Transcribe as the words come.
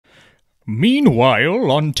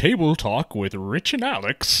Meanwhile, on Table Talk with Rich and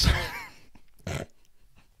Alex.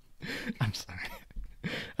 I'm sorry.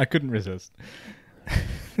 I couldn't resist.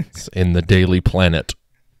 It's in the Daily Planet.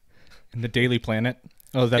 In the Daily Planet?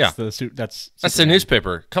 Oh, that's that's the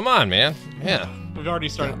newspaper. Come on, man. Yeah. We've already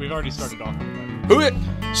started off with that. Who it?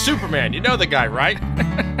 Superman. You know the guy, right?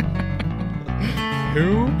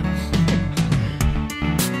 Who?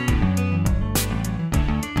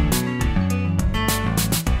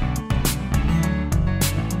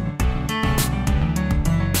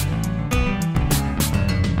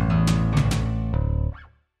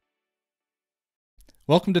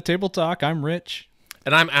 Welcome to Table Talk. I'm Rich.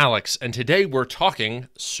 And I'm Alex, and today we're talking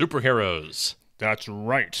superheroes. That's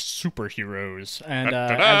right, superheroes. And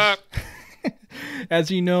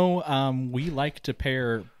as you know, we like to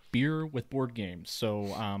pair beer with board games.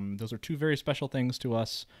 So those are two very special things to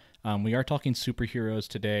us. We are talking superheroes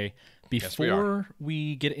today. Before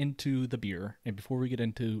we get into the beer and before we get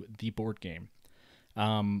into the board game,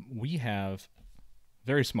 we have a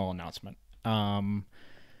very small announcement.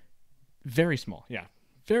 Very small, yeah.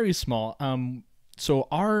 Very small. So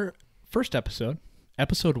our first episode,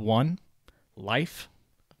 episode 1, Life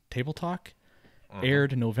Table Talk,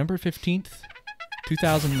 aired November 15th,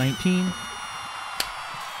 2019.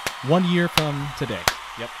 1 year from today.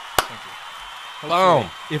 Yep. Thank you. Boom.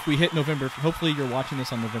 If we hit November, hopefully you're watching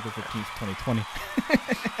this on November 15th, 2020.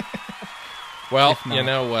 Well, you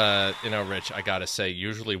know, Rich, I gotta say,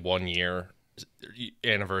 usually 1 year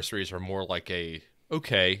anniversaries are more like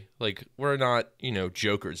like we're not,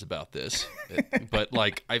 jokers about this, but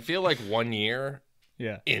like I feel like 1 year,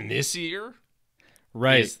 in this year,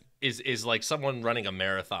 right, is like someone running a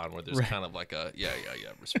marathon where there's kind of like a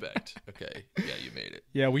respect. Okay, yeah, you made it.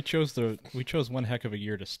 Yeah, we chose one heck of a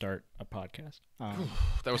year to start a podcast.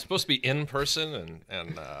 That was supposed to be in person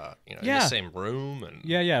and in the same room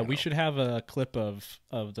and we should have a clip of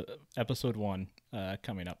the episode 1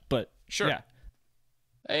 coming up, but sure. Yeah.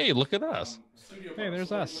 Hey, look at us. Hey,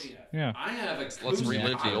 there's us. Yeah. Let's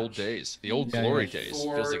relive the old days. The old glory days.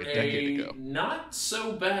 Feels like a decade ago. Not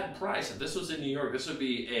so bad price. If this was in New York, this would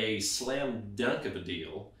be a slam dunk of a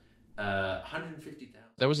deal. $150,000.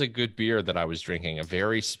 That was a good beer that I was drinking. A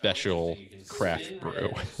very special craft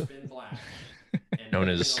brew. Known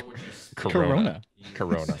as Corona.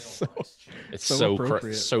 It's so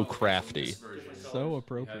crafty. So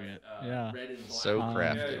appropriate. Yeah. So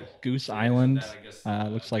crafty. Goose Island.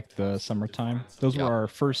 Looks like the summertime. Those were our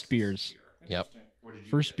first beers. Yep.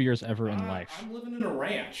 First beers ever in life. I'm living in a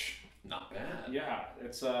ranch. Not bad. Yeah,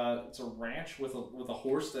 it's a ranch with a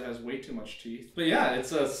horse that has way too much teeth. But yeah,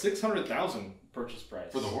 it's a $600,000 purchase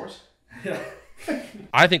price For the horse? Yeah.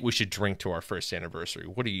 I think we should drink to our first anniversary.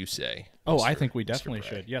 What do you say? Oh, I think we definitely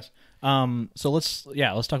should. Yes. So let's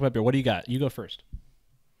talk about beer. What do you got? You go first.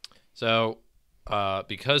 So,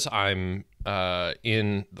 because I'm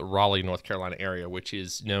in the Raleigh, North Carolina area, which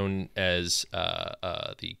is known as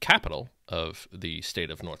the capital of the state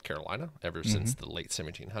of North Carolina ever since the late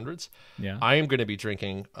 1700s, I am going to be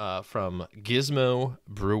drinking from Gizmo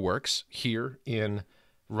Brew Works here in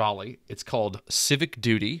Raleigh. It's called Civic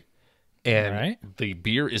Duty, and the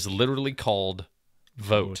beer is literally called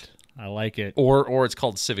Vote. I like it. Or it's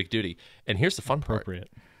called Civic Duty. And here's the fun part.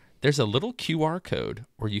 Appropriate. There's a little QR code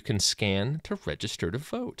where you can scan to register to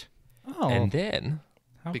vote. Oh. And then,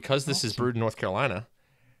 because this is brewed in North Carolina,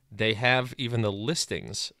 they have even the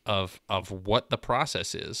listings of what the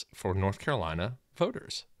process is for North Carolina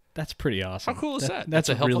voters. That's pretty awesome. How cool is that? That's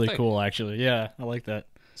a helpful really thing. Cool, actually. Yeah, I like that.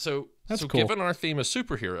 So cool. Given our theme of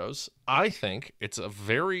superheroes, I think it's a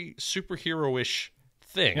very superhero-ish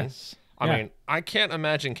thing. Yes. I mean, I can't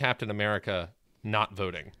imagine Captain America not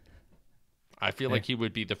voting. I feel like he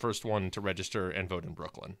would be the first one to register and vote in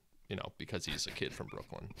Brooklyn, because he's a kid from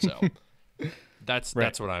Brooklyn. So that's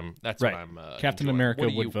what I'm. Captain enjoying. America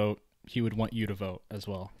would vote. He would want you to vote as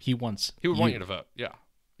well. He would want you to vote. Yeah,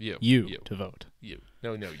 you to vote. You.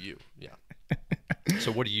 No, you. Yeah.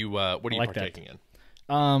 So what are you partaking in?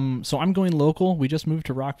 So I'm going local. We just moved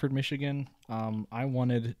to Rockford, Michigan. I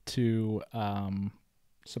wanted to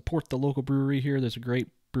support the local brewery here. There's a great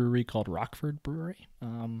brewery called Rockford Brewery.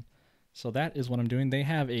 So that is what I'm doing. They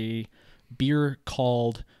have a beer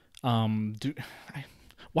called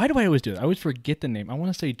why do I always do that? I always forget the name. I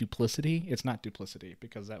want to say Duplicity. It's not Duplicity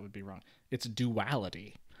because that would be wrong. It's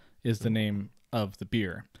Duality is the name of the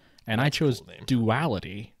beer. And I chose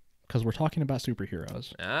Duality because we're talking about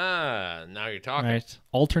superheroes. Ah, now you're talking. Right.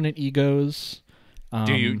 Alternate egos.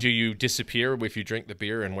 Do you disappear if you drink the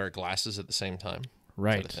beer and wear glasses at the same time?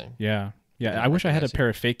 Right. Yeah. Yeah, I wish I had a pair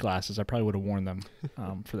of fake glasses. I probably would have worn them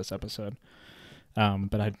for this episode.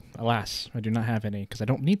 But alas, I do not have any because I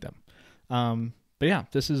don't need them. But yeah,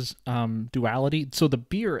 this is Duality. So the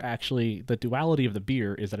beer, actually, the duality of the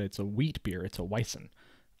beer is that it's a wheat beer. It's a Weissen.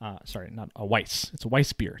 Sorry, not a Weiss. It's a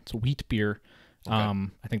Weiss beer. It's a wheat beer. Okay.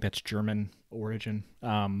 I think that's German origin.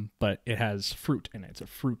 But it has fruit in it. It's a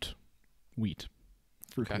fruit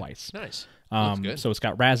Weiss. Nice. Looks good. So it's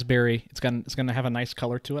got raspberry. It's gonna have a nice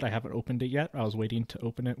color to it. I haven't opened it yet. I was waiting to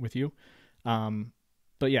open it with you.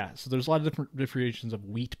 But yeah, so there's a lot of different variations of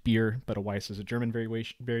wheat beer, but a Weiss is a German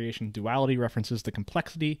variation. Duality references the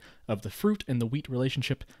complexity of the fruit and the wheat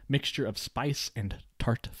relationship, mixture of spice and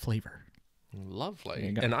tart flavor.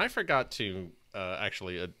 Lovely. And I forgot to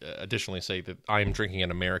actually additionally say that I'm drinking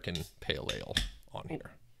an American pale ale on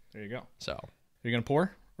here. There you go. So are you gonna pour,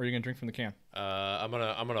 or are you gonna drink from the can? I'm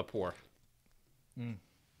gonna pour.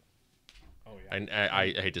 Oh yeah.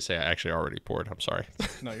 I hate to say I actually already poured. I'm sorry.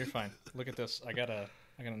 No, you're fine. Look at this. I got a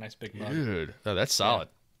nice big mug. Dude, oh, that's solid.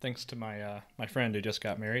 Yeah. Thanks to my my friend who just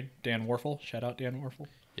got married, Dan Warfel. Shout out Dan Warfel.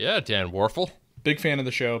 Yeah, Dan Warfel. Big fan of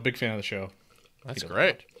the show. That's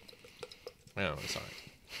great. No, I'm sorry.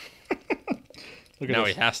 Look at Now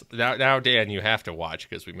this. he has now Dan, you have to watch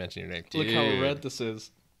because we mentioned your name. Dude, Look how red this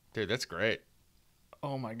is. Dude, that's great.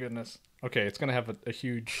 Oh my goodness. Okay, it's gonna have a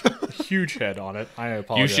huge huge head on it. I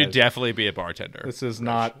apologize. You should definitely be a bartender. This is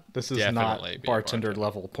not Definitely be a bartender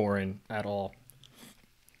level pouring at all.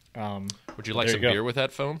 Would you like there some you go. beer with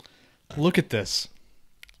that foam? Look at this.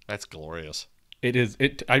 That's glorious. It is.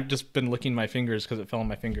 I've just been licking my fingers because it fell on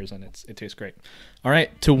my fingers, and it tastes great. All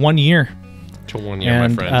right, to 1 year. To 1 year,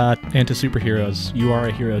 And, my friend. and to superheroes, you are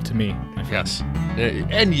a hero to me, my friend. Yes.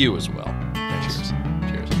 And you as well. Cheers.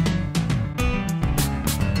 Cheers.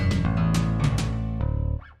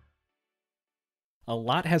 A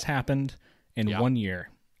lot has happened in Yeah. 1 year.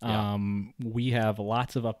 Yeah. We have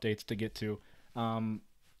lots of updates to get to.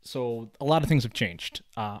 So a lot of things have changed.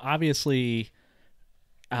 Obviously,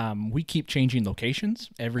 we keep changing locations.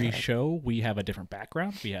 Every show, we have a different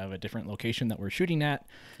background. We have a different location that we're shooting at.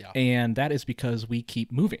 Yeah. And that is because we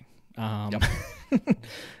keep moving.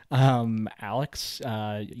 Alex,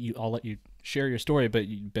 I'll let you share your story, but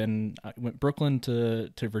you've been went Brooklyn to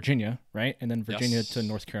Virginia, right? And then Virginia Yes. to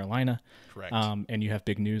North Carolina. Correct. And you have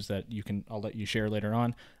big news that I'll let you share later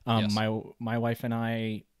on. Yes. My wife and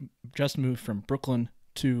I just moved from Brooklyn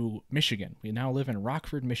to Michigan. We now live in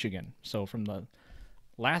Rockford, Michigan. So from the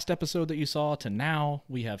last episode that you saw to now,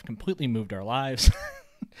 we have completely moved our lives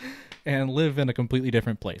and live in a completely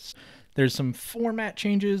different place. There's some format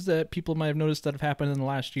changes that people might have noticed that have happened in the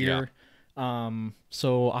last year.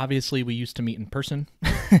 So obviously we used to meet in person.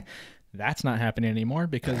 That's not happening anymore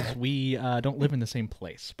because we don't live in the same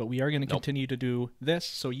place. But we are going to continue to do this.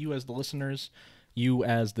 So you as the listeners, you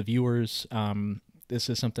as the viewers, this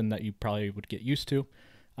is something that you probably would get used to.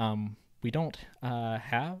 We don't we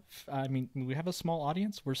have a small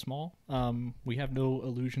audience. We're small. We have no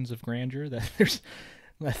illusions of grandeur that there's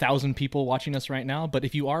 1,000 people watching us right now. But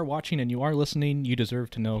if you are watching and you are listening, you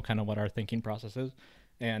deserve to know kind of what our thinking process is.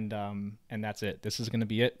 And that's it. This is going to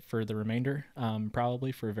be it for the remainder,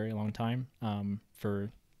 probably for a very long time,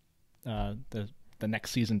 for the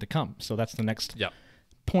next season to come. So that's the next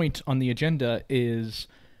point on the agenda is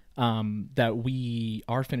that we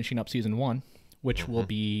are finishing up season 1, which will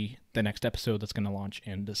be the next episode that's going to launch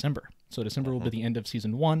in December. So December will be the end of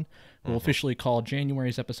season 1. We'll officially call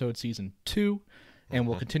January's episode season 2, and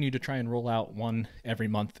we'll continue to try and roll out one every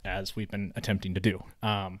month as we've been attempting to do.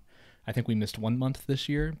 I think we missed 1 month this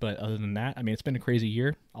year, but other than that, I mean, it's been a crazy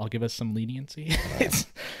year. I'll give us some leniency.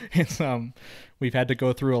 We've had to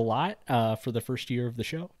go through a lot for the first year of the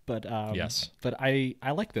show, but but I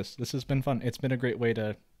like this. This has been fun. It's been a great way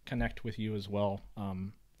to connect with you as well,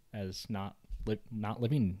 as not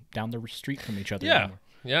living down the street from each other anymore.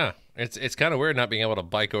 Yeah. It's kind of weird not being able to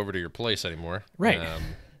bike over to your place anymore. Right.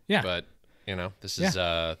 Yeah. But this is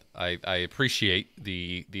I appreciate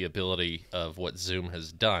the ability of what Zoom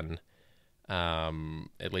has done.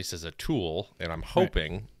 At least as a tool, and I'm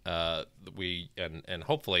hoping and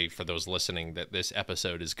hopefully for those listening that this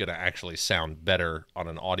episode is going to actually sound better on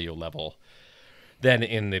an audio level than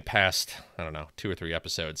in the past, I don't know, 2 or 3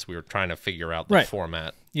 episodes. We were trying to figure out the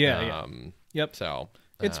format. Yep. So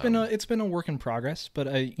it's been a work in progress, but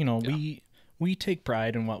we take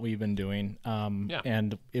pride in what we've been doing.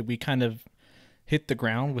 And we kind of hit the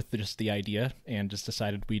ground with just the idea and just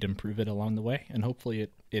decided we'd improve it along the way, and hopefully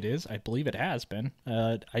it is. I believe it has been.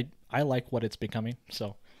 I like what it's becoming.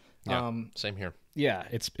 So same here. Yeah,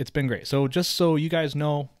 it's been great. So just so you guys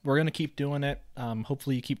know, we're gonna keep doing it.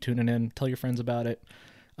 Hopefully you keep tuning in. Tell your friends about it.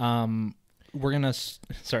 We're gonna.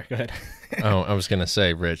 Sorry, go ahead. Oh, I was gonna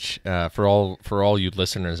say, Rich, for all you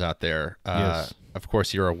listeners out there, Yes. of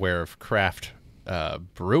course you're aware of craft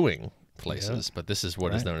brewing places, but this is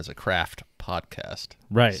what is known as a craft podcast.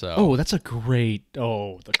 Right. So that's a great.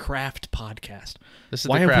 The craft podcast. this is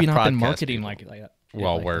Why the have we craft not been podcast, marketing people. like that?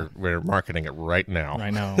 Well, like we're marketing it right now. that? I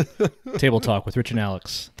know. Table Talk with Rich and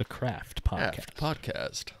Alex, the craft podcast. Craft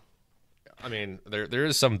podcast. I mean, there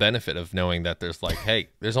is some benefit of knowing that there's like, hey,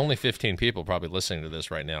 there's only 15 people probably listening to this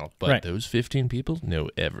right now, but Right. those 15 people know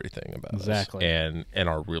everything about Exactly. us and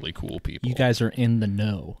are really cool people. You guys are in the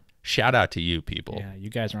know. Shout out to you people. Yeah, you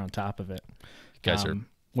guys are on top of it. You guys are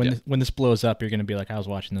when this blows up, you're going to be like, I was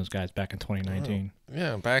watching those guys back in 2019.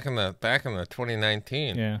 yeah, back in the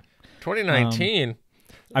 2019. Yeah. 2019.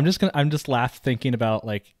 I'm just laugh thinking about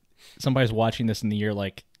like somebody's watching this in the year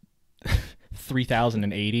like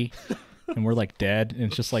 3080 and we're like dead and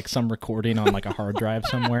it's just like some recording on like a hard drive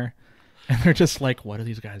somewhere and they're just like, what are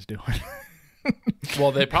these guys doing?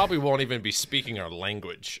 Well, they probably won't even be speaking our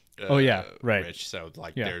language. Oh, yeah, right. Rich, so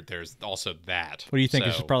like Yeah. there's also that. What do you think?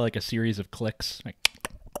 It's So- just probably like a series of clicks. Like,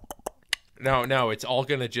 No, it's all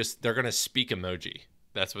gonna they're gonna speak emoji.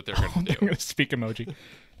 That's what they're gonna I'm do. going to speak emoji.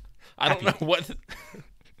 I don't know what.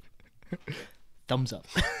 Thumbs up.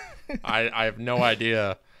 I have no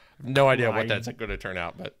idea. No idea what that's Right. going to turn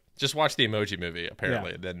out, but just watch the Emoji Movie.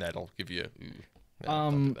 Apparently, then that'll give you.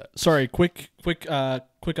 Don't do that. Sorry, quick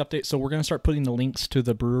update. So we're gonna start putting the links to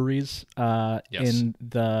the breweries Yes. in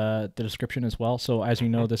the description as well. So as you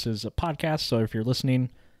know, this is a podcast. So if you're listening,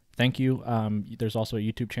 thank you. There's also a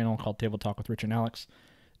YouTube channel called Table Talk with Rich and Alex.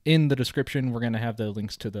 In the description, we're gonna have the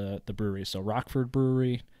links to the breweries. So Rockford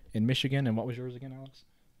Brewery in Michigan, and what was yours again, Alex?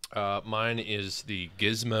 Mine is the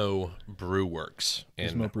Gizmo Brew Works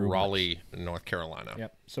in Gizmo Brew Raleigh, North Carolina.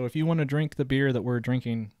 Yep. So if you want to drink the beer that we're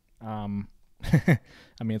drinking, I mean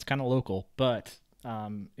it's kind of local, but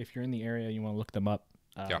if you're in the area, you want to look them up.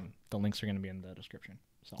 The links are going to be in the description.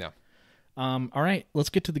 So. Yeah. All right, let's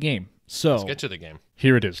get to the game. So Let's get to the game.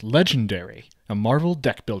 here it is, Legendary, a Marvel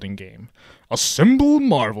deck building game. Assemble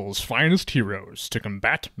Marvel's finest heroes to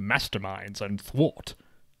combat masterminds and thwart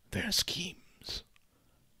their schemes.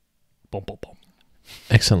 Boom, boom, boom.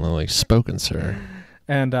 Excellently spoken, sir.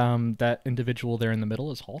 And that individual there in the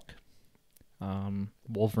middle is Hulk,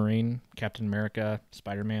 Wolverine, Captain America,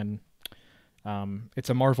 Spider-Man. It's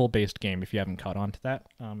a Marvel-based game. If you haven't caught on to that,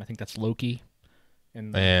 I think that's Loki.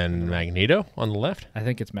 And Magneto on the left. I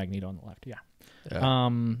think it's Magneto on the left. Yeah. Yeah.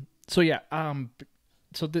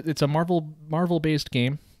 It's a Marvel-based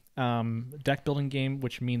game, deck building game,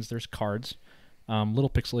 which means there's cards. Little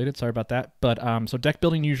pixelated, sorry about that. But so deck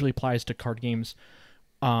building usually applies to card games,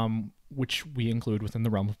 which we include within the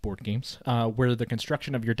realm of board games, where the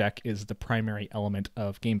construction of your deck is the primary element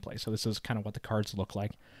of gameplay. So this is kind of what the cards look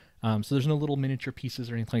like. So there's no little miniature pieces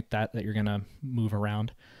or anything like that that you're going to move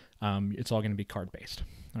around. It's all going to be card-based.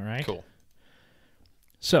 All right? Cool.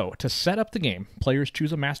 So, to set up the game, players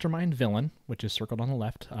choose a mastermind villain, which is circled on the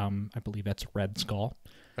left. I believe that's Red Skull.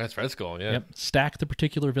 That's Red Skull, yeah. Yep. Stack the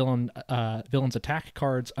particular villain's attack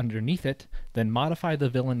cards underneath it, then modify the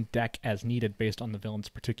villain deck as needed based on the villain's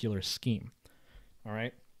particular scheme. All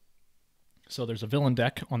right? So, there's a villain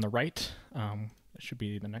deck on the right. That should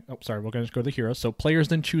be the next. Oh, sorry, we're going to go to the heroes. So, players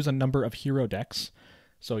then choose a number of hero decks.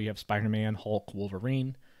 So, you have Spider-Man, Hulk,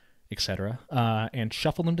 Wolverine, etc., and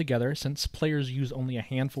shuffle them together. Since players use only a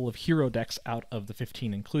handful of hero decks out of the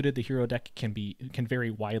 15 included, the hero deck can vary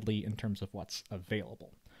widely in terms of what's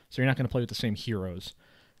available. So you're not going to play with the same heroes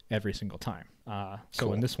every single time.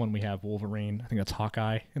 So in this one we have Wolverine, I think that's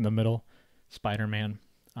Hawkeye in the middle, Spider-Man.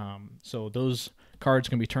 So those cards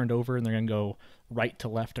can be turned over and they're going to go right to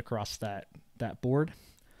left across that board.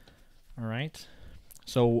 All right.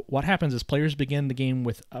 So what happens is players begin the game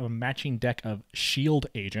with a matching deck of shield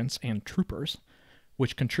agents and troopers,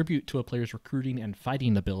 which contribute to a player's recruiting and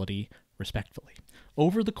fighting ability, respectively.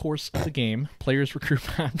 Over the course of the game, players recruit...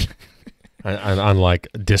 Unlike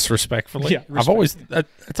disrespectfully? Yeah, I've always...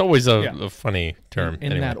 It's always a funny term. in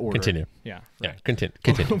Anyway, that order. Continue. Yeah. Yeah, continue.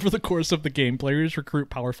 Over the course of the game, players recruit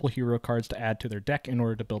powerful hero cards to add to their deck in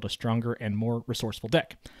order to build a stronger and more resourceful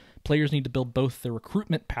deck. Players need to build both their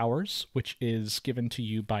recruitment powers, which is given to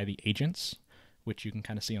you by the agents, which you can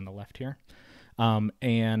kind of see on the left here,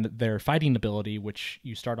 and their fighting ability, which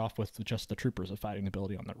you start off with just the troopers of fighting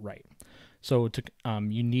ability on the right. So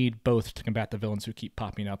you need both to combat the villains who keep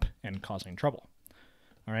popping up and causing trouble.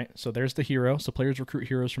 All right, so there's the hero. So players recruit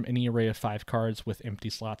heroes from any array of 5 cards with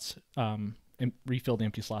empty slots, refill the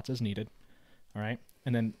empty slots as needed. All right,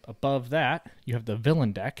 and then above that, you have the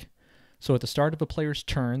villain deck. So at the start of a player's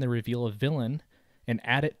turn, they reveal a villain and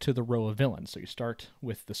add it to the row of villains. So you start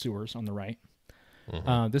with the sewers on the right.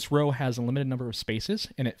 Mm-hmm. This row has a limited number of spaces,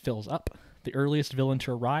 and it fills up. The earliest villain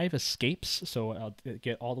to arrive escapes, so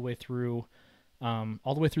get all the way through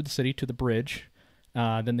all the way through the city to the bridge.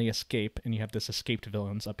 Then they escape, and you have this escaped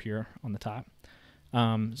villains up here on the top.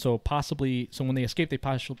 So when they escape, they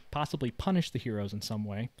possibly punish the heroes in some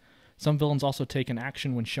way. Some villains also take an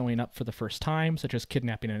action when showing up for the first time, such as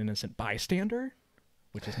kidnapping an innocent bystander,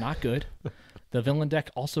 which is not good. The villain deck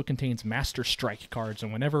also contains Master Strike cards,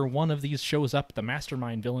 and whenever one of these shows up, the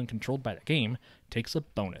mastermind villain controlled by the game takes a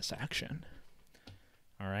bonus action.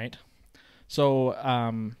 All right. So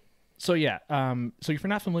if you're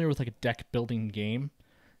not familiar with like a deck building game,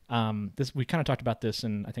 we kind of talked about this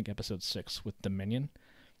in I think episode 6 with Dominion.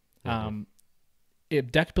 A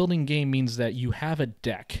deck building game means that you have a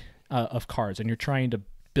deck of cards, and you're trying to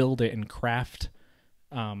build it and craft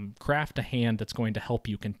a hand that's going to help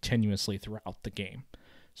you continuously throughout the game.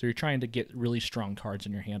 So you're trying to get really strong cards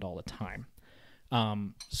in your hand all the time.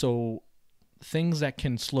 So things that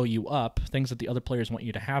can slow you up, things that the other players want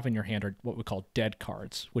you to have in your hand, are what we call dead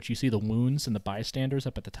cards, which you see the wounds and the bystanders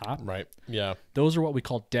up at the top. Right. Yeah. Those are what we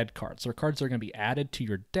call dead cards. They're cards that are going to be added to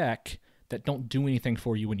your deck that don't do anything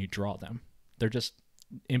for you when you draw them. They're just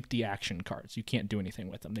empty action cards. You can't do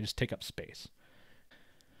anything with them. They just take up space.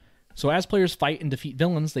 So as players fight and defeat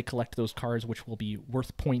villains, they collect those cards, which will be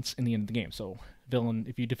worth points in the end of the game. So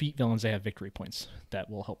if you defeat villains, they have victory points that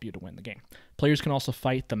will help you to win the game. Players can also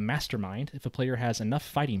fight the mastermind. If a player has enough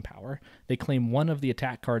fighting power, they claim one of the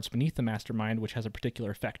attack cards beneath the mastermind, which has a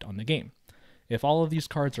particular effect on the game. If all of these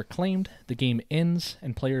cards are claimed, the game ends,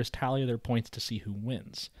 and players tally their points to see who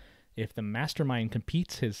wins. If the mastermind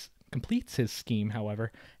completes his scheme,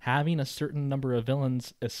 however, having a certain number of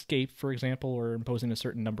villains escape, for example, or imposing a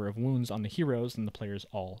certain number of wounds on the heroes, then the players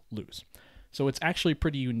all lose. So it's actually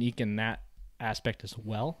pretty unique in that aspect as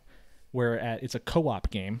well, where it's a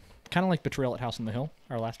co-op game, kind of like Betrayal at House on the Hill,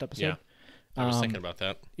 our last episode. Yeah, I was thinking about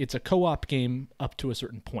that. It's a co-op game up to a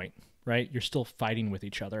certain point, right? You're still fighting with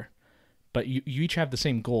each other, but you each have the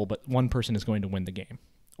same goal, but one person is going to win the game,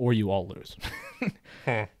 or you all lose.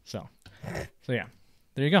 So yeah.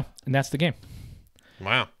 There you go. And that's the game.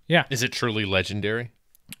 Wow. Yeah. Is it truly legendary?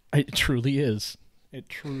 It truly is. It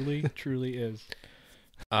truly, truly is.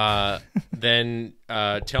 Then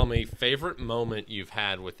tell me, favorite moment you've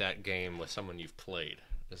had with that game with someone you've played.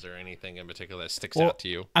 Is there anything in particular that sticks out to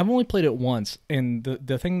you? I've only played it once, and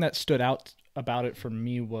the thing that stood out about it for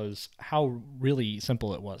me was how really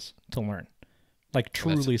simple it was to learn. Like,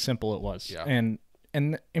 truly simple it was. Yeah. And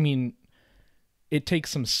I mean, it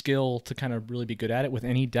takes some skill to kind of really be good at it. With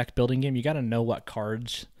any deck building game, you got to know what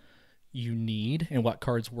cards you need and what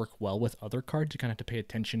cards work well with other cards. You kind of have to pay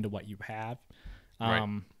attention to what you have.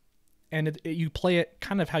 Right. And you play it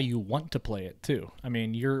kind of how you want to play it too. I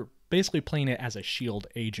mean, you're basically playing it as a shield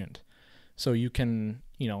agent. So you can,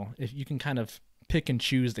 if you can kind of pick and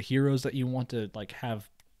choose the heroes that you want to like have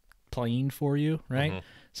playing for you, right? Mm-hmm.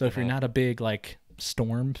 So if you're not a big like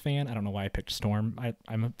Storm fan, I don't know why I picked Storm.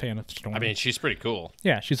 I'm a fan of Storm. I mean, she's pretty cool.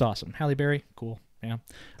 Yeah, she's awesome. Halle Berry, cool. Yeah.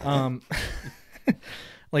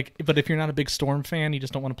 But if you're not a big Storm fan, you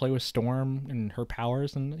just don't want to play with Storm and her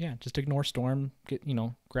powers, then yeah, just ignore Storm.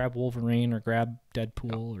 Grab Wolverine or grab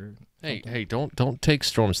Deadpool or. Hey, don't take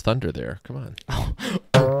Storm's thunder there. Come on.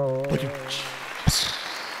 Oh,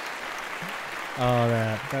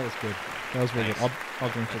 that was good. That was really good. I'll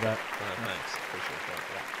drink to that. Thanks. Appreciate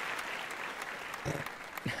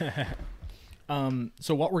that.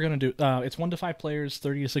 So what we're gonna do? It's 1 to 5 players,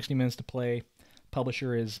 30 to 60 minutes to play.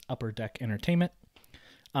 Publisher is Upper Deck Entertainment.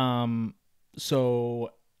 Another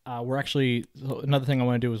thing I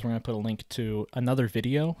want to do is we're going to put a link to another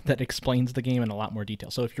video that explains the game in a lot more detail.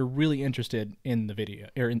 So if you're really interested in the video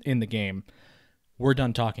or in the game, we're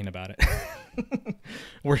done talking about it.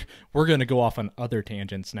 we're going to go off on other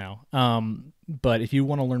tangents now. But if you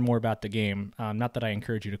want to learn more about the game, not that I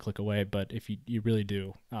encourage you to click away, but if you really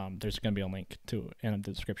do, there's going to be a link in the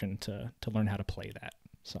description to learn how to play that.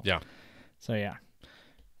 So yeah.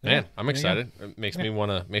 Man, I'm excited. It makes me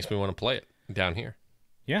want to play it down here.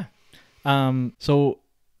 Yeah. So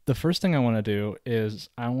the first thing I want to do is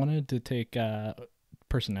I wanted to take a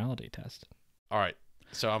personality test. All right.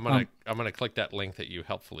 So I'm gonna click that link that you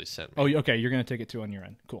helpfully sent me. Oh, okay. You're gonna take it too on your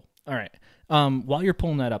end. Cool. All right. While you're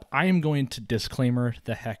pulling that up, I am going to disclaimer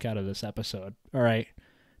the heck out of this episode. All right,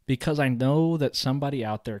 because I know that somebody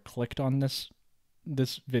out there clicked on this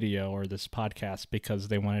video or this podcast because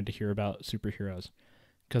they wanted to hear about superheroes,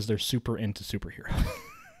 because they're super into superheroes.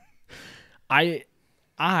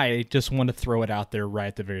 I just want to throw it out there right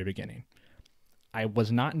at the very beginning. I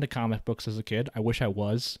was not into comic books as a kid. I wish I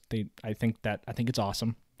was. I think it's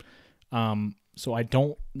awesome. So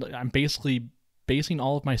I'm basically basing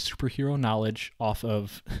all of my superhero knowledge off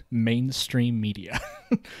of mainstream media.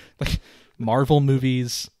 Like Marvel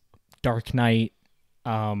movies, Dark Knight.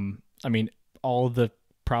 I mean, all of the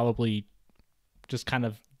probably just kind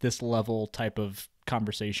of this level type of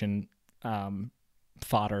conversation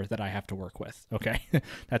fodder that I have to work with. Okay,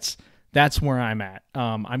 that's where I'm at.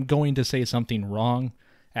 I'm going to say something wrong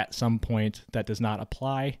at some point that does not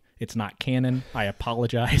apply. It's not canon. I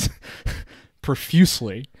apologize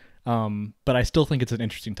profusely. But I still think it's an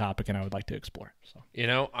interesting topic, and I would like to explore. So,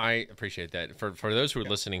 I appreciate that. For those who are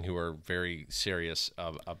listening who are very serious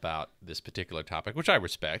about this particular topic, which I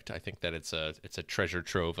respect, I think that it's a treasure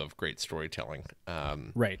trove of great storytelling.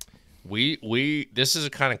 Right. This is a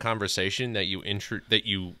kind of conversation that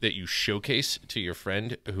you showcase to your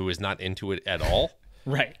friend who is not into it at all.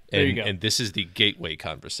 Right. There you go. And this is the gateway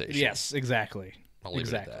conversation. Yes, exactly. I'll leave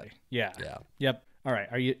it at that. Yeah. Yeah. Yep. All right.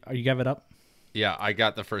 Are you give it up? Yeah, I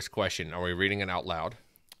got the first question. Are we reading it out loud?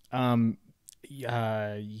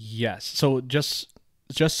 Yes. So just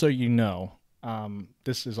so you know,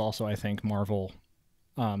 this is also, I think, Marvel.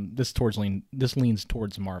 This leans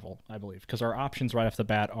towards Marvel, I believe, because our options right off the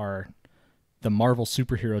bat are the Marvel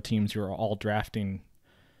superhero teams who are all drafting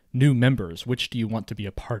new members. Which do you want to be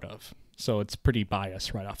a part of? So it's pretty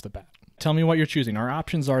biased right off the bat. Tell me what you're choosing. Our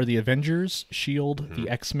options are the Avengers, S.H.I.E.L.D., the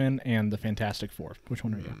X-Men, and the Fantastic Four. Which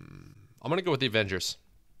one are you? I'm gonna go with the Avengers.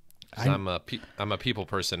 I'm a people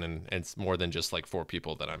person, and it's more than just like 4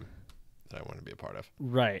 people that I want to be a part of.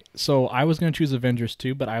 Right. So I was gonna choose Avengers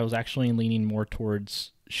too, but I was actually leaning more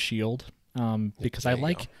towards S.H.I.E.L.D. Because I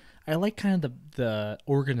like kind of the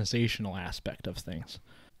organizational aspect of things.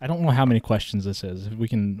 I don't know how many questions this is. We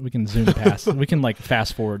can zoom past. We can like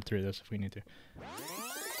fast forward through this if we need to.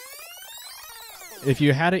 If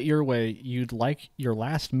you had it your way, you'd like your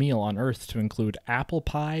last meal on Earth to include apple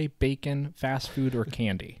pie, bacon, fast food, or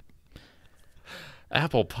candy.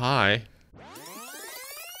 Apple pie?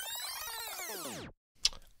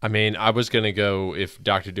 I mean, I was going to go if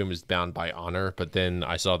Doctor Doom is bound by honor, but then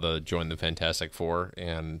I saw the join the Fantastic Four,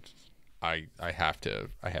 and I have to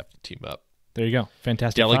team up. There you go.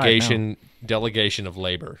 Fantastic Delegation of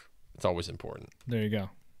labor. It's always important. There you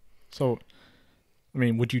go. So, I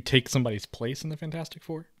mean, would you take somebody's place in the Fantastic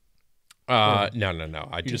Four? No.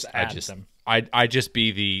 I'd just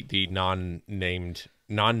be the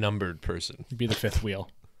non-numbered person. You'd be the fifth wheel.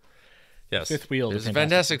 Yes. Fifth wheel. There's a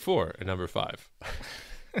Fantastic Four at number 5.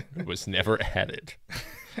 It was never added.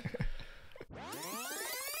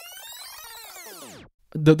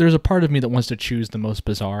 There's a part of me that wants to choose the most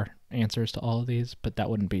bizarre answers to all of these, but that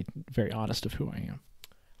wouldn't be very honest of who I am.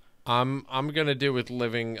 I'm gonna do with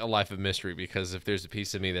living a life of mystery, because if there's a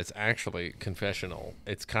piece of me that's actually confessional,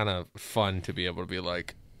 it's kind of fun to be able to be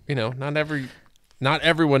like, not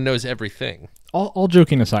everyone knows everything. All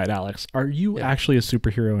joking aside, Alex, are you actually a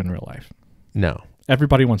superhero in real life? No.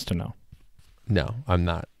 Everybody wants to know. No, I'm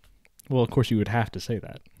not. Well, of course you would have to say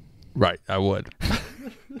that. Right, I would.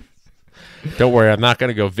 Don't worry, I'm not going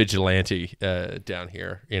to go vigilante down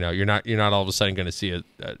here. You're not all of a sudden going to see a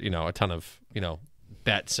ton of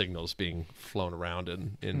bat signals being flown around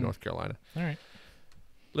in North Carolina. All right.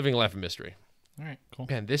 Living a life of mystery. All right, cool.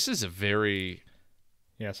 Man, this is a very...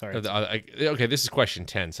 Yeah, sorry. Okay, this is question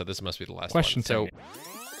 10, so this must be the last question one. 10.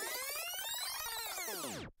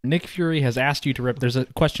 So, Nick Fury has asked you to rip... There's a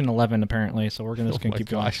question 11, apparently, so we're just going to keep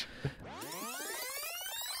going.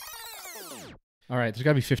 All right, there's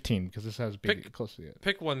got to be 15, because this has been close to it.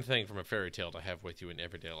 Pick one thing from a fairy tale to have with you in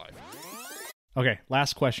everyday life. Okay,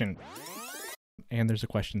 last question. And there's a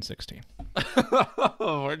question 16.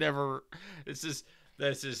 We're never... This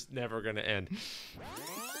is never going to end.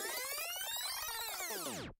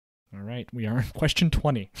 All right, we are on question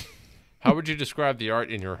 20. How would you describe the art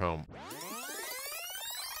in your home?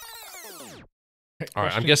 All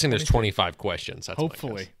right, I'm guessing there's 25 questions. That's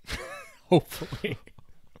hopefully. Hopefully.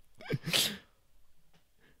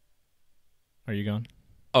 Are you going?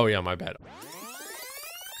 Oh, yeah, my bad.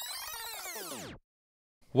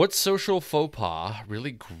 What social faux pas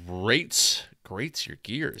really grates your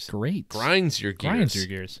gears? Grinds your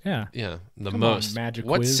gears. Yeah. Yeah, the Come most. On, magic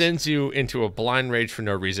what quiz. sends you into a blind rage for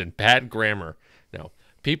no reason? Bad grammar. No.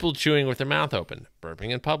 People chewing with their mouth open.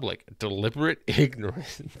 Burping in public. Deliberate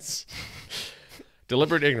ignorance.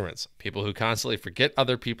 Deliberate ignorance. People who constantly forget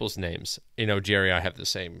other people's names. Jerry, I have the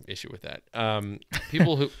same issue with that.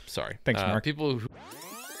 People who... Sorry. Thanks, Mark. People who...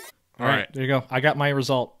 All right, there you go. I got my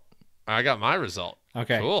result. I got my result.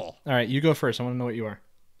 Okay. Cool. All right, you go first. I want to know what you are.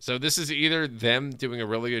 So this is either them doing a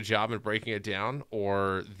really good job at breaking it down,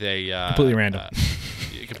 or they... completely random.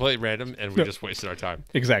 Completely random, and we just wasted our time.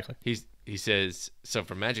 Exactly. He says, so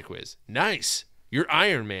for Magic Quiz, nice. You're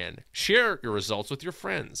Iron Man. Share your results with your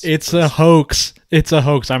friends. It's a hoax. It's a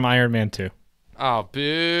hoax. I'm Iron Man too. Oh,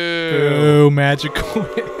 boo. Boo, magic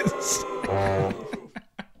quiz.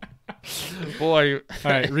 Boy.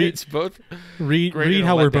 All right, it's both. read great and a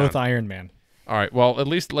how we're letdown. both Iron Man. All right. Well, at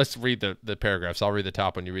least let's read the paragraphs. I'll read the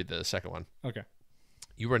top one. You read the second one. Okay.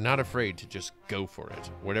 You are not afraid to just go for it,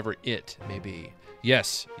 whatever it may be.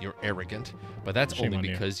 Yes, you're arrogant, but that's Shame only on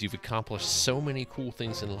you. because you've accomplished so many cool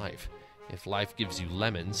things in life. If life gives you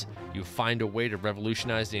lemons, you find a way to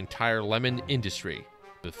revolutionize the entire lemon industry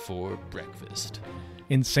before breakfast.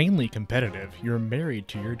 Insanely competitive, you're married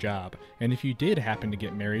to your job, and if you did happen to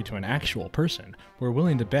get married to an actual person, we're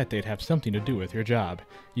willing to bet they'd have something to do with your job.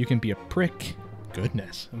 You can be a prick.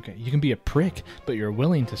 Goodness. Okay, you can be a prick, but you're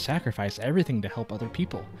willing to sacrifice everything to help other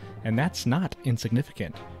people. And that's not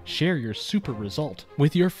insignificant. Share your super result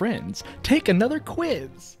with your friends. Take another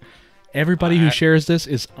quiz. Everybody who shares this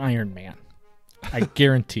is Iron Man. I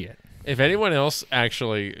guarantee it. If anyone else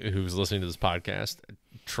actually who's listening to this podcast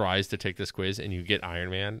tries to take this quiz and you get Iron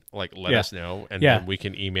Man, like let Yeah. us know, and Yeah. then we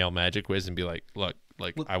can email Magic Quiz and be like, look,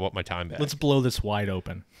 like I want my time back. Let's blow this wide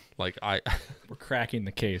open. Like We're cracking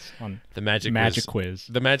the case on the Magic Quiz.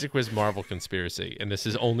 The Magic Quiz Marvel conspiracy, and this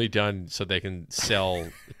is only done so they can sell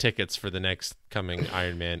tickets for the next coming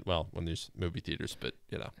Iron Man. Well, when there's movie theaters, but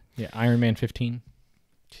you know, Yeah, Iron Man 15.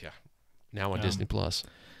 yeah, now on Disney Plus.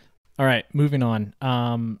 All right, moving on.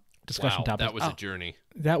 Discussion Wow, topic. that was a journey.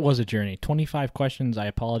 That was a journey. 25 questions. I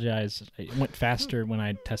apologize. It went faster when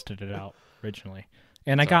I tested it out originally.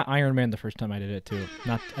 And I got Iron Man the first time I did it too.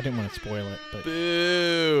 I didn't want to spoil it, but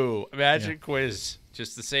Boo! Magic Quiz,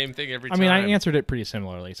 just the same thing every I time. mean, I answered it pretty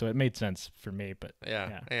similarly, so it made sense for me. But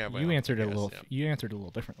Yeah, well, you answered it yes, a little. yeah. You answered it a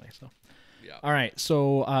little differently. So, Yeah. all right.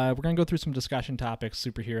 So we're gonna go through some discussion topics.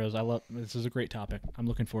 Superheroes. This is a great topic. I'm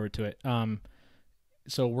looking forward to it.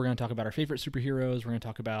 So we're gonna talk about our favorite superheroes. We're gonna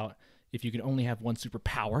talk about if you could only have one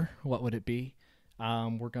superpower, what would it be?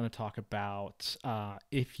 We're going to talk about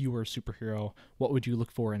if you were a superhero, what would you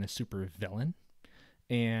look for in a super villain?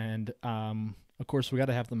 And of course, we got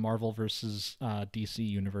to have the Marvel versus DC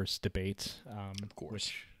universe debate. Of course.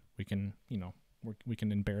 Which we can, we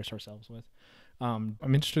can embarrass ourselves with. I'm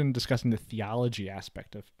interested in discussing the theology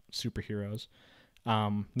aspect of superheroes.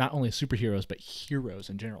 Not only superheroes, but heroes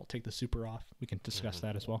in general. Take the super off. We can discuss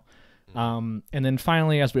that as well. And then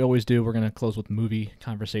finally, as we always do, we're going to close with movie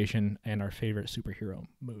conversation and our favorite superhero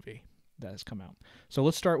movie that has come out. So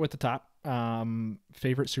let's start with the top.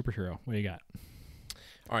 Favorite superhero. What do you got?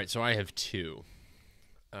 All right, so I have two.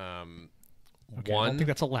 Okay, I One. don't think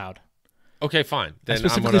that's allowed. Okay, fine. I Then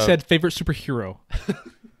specifically said favorite superhero.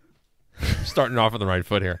 starting off on the right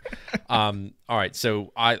foot here. All right,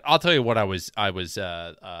 so I'll tell you what I was.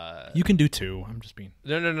 You can do two. I'm just being.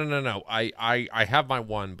 No. I have my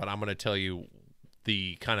one, but I'm going to tell you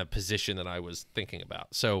the kind of position that I was thinking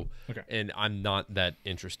about. So, Okay. and I'm not that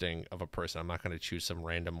interesting of a person. I'm not going to choose some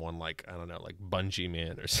random one like, I don't know, like Bungee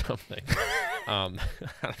Man or something. I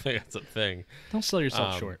don't think that's a thing. Don't sell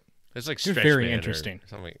yourself short. It's like You're Stretch very Man or interesting.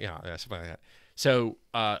 something. Yeah, something like that. So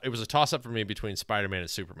it was a toss-up for me between Spider-Man and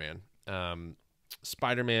Superman.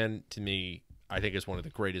 Spider-Man, to me, I think is one of the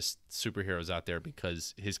greatest superheroes out there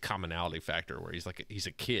because his commonality factor, where he's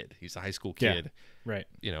a kid, he's a high school kid, Right.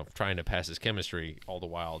 trying to pass his chemistry all the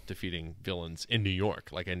while defeating villains in New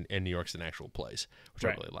York, and New York's an actual place, which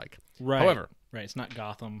Right. I really like. Right. However, right. It's not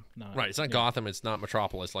Gotham. Not, right, it's not Gotham, it's not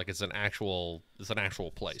Metropolis, it's an actual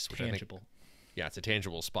place, which tangible. I think. Yeah, it's a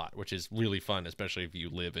tangible spot, which is really fun, especially if you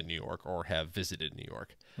live in New York or have visited New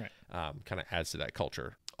York. Right. Kind of adds to that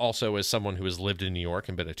culture. Also, as someone who has lived in New York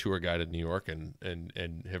and been a tour guide in New York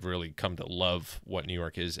and have really come to love what New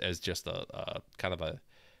York is as just a kind of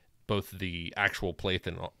both the actual place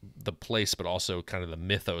and the place, but also kind of the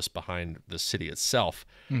mythos behind the city itself.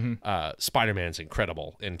 Mm-hmm. Spider-Man's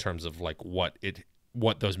incredible in terms of what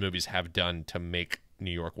those movies have done to make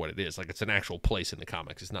New York what it is. It's an actual place in the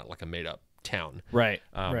comics. It's not like a made up town. Right.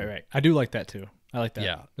 Right. I do like that too. I like that.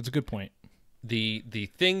 Yeah. It's a good point. The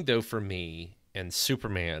thing though for me and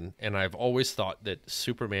Superman, and I've always thought that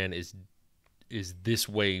Superman is this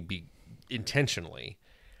way intentionally,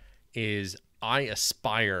 is I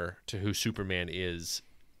aspire to who Superman is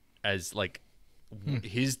as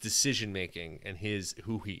his decision making and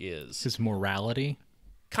who he is. His morality.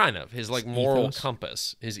 Kind of his moral ethos.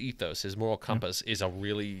 compass, his ethos, his moral compass is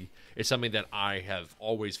it's something that I have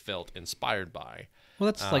always felt inspired by. Well,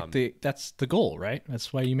 that's that's the goal, right?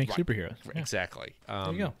 That's why you make superheroes. Yeah. Exactly.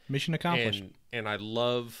 There you go. Mission accomplished. And I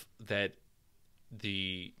love that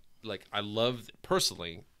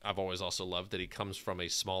personally, I've always also loved that he comes from a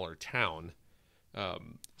smaller town.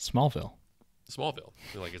 Smallville. Smallville.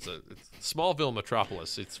 It's Smallville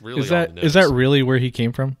metropolis. It's really Is on the that nose. really where he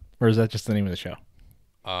came from, or is that just the name of the show?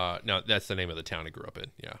 No, that's the name of the town he grew up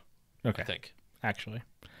in. Yeah, Okay. I think. Actually,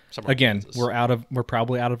 Somewhere in again, Kansas. we're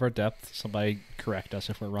probably out of our depth. Somebody correct us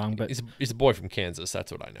if we're wrong. But He's a boy from Kansas.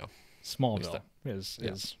 That's what I know. Smallville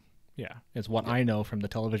is what I know from the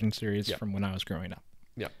television series from when I was growing up.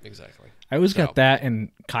 Yeah, exactly. I always got that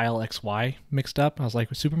and Kyle XY mixed up. I was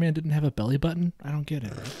like, Superman didn't have a belly button? I don't get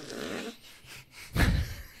it.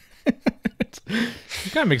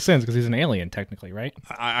 It kind of makes sense because he's an alien, technically, right?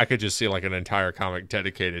 I could just see like an entire comic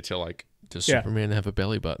dedicated to like, does Superman have a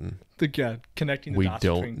belly button? Connecting the We dots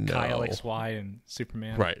don't between know. Kyle XY and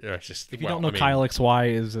Superman. Right. Just, If you don't know, Kyle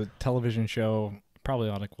XY is a television show, probably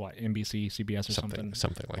on like what, NBC, CBS, or something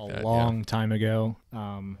like that. A long time ago.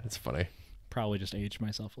 It's funny. Probably just aged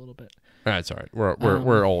myself a little bit. That's all right.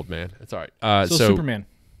 We're old, man. It's all right. So Superman.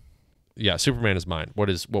 Yeah, Superman is mine. What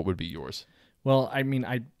would be yours? Well, I mean,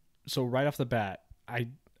 so right off the bat,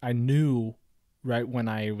 I knew right when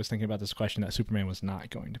I was thinking about this question that Superman was not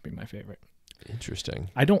going to be my favorite. Interesting.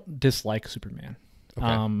 I don't dislike Superman.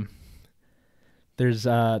 Okay. There's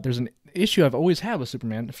an issue I've always had with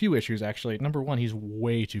Superman. A few issues actually. Number one, he's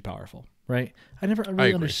way too powerful. Right? I never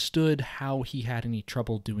really understood how he had any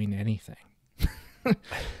trouble doing anything.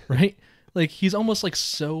 Right? Like he's almost like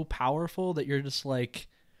so powerful that you're just like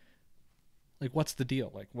what's the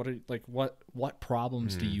deal? Like what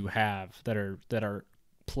problems do you have that are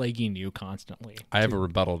plaguing you constantly? I have a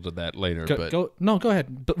rebuttal to that later, go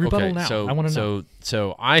ahead. But rebuttal now. I want to know.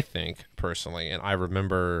 So I think personally, and I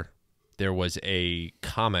remember there was a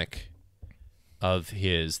comic of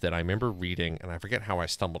his that I remember reading, and I forget how I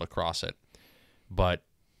stumbled across it, but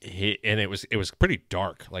it was pretty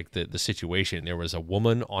dark, like the situation. There was a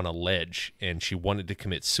woman on a ledge, and she wanted to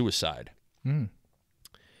commit suicide.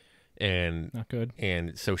 And not good.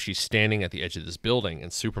 And so she's standing at the edge of this building,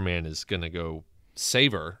 and Superman is gonna go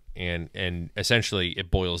save her, and essentially it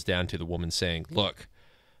boils down to the woman saying, "Look,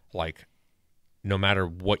 like, no matter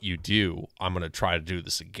what you do, I'm gonna try to do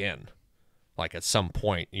this again. Like at some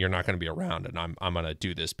point, you're not gonna be around, and I'm gonna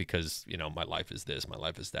do this because my life is this, my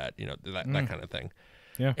life is that, that kind of thing."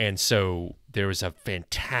 Yeah. And so there was a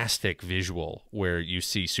fantastic visual where you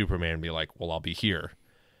see Superman be like, "Well, I'll be here.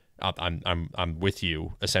 I'm with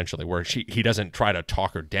you," essentially, where he doesn't try to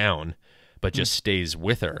talk her down, but just stays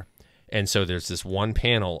with her. And so there's this one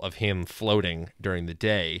panel of him floating during the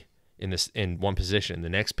day in one position. The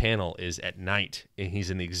next panel is at night, and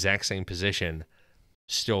he's in the exact same position,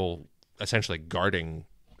 still essentially guarding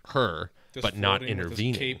her, but not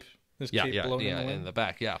intervening. This cape in the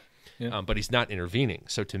back, yeah. But he's not intervening.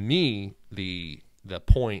 So to me, the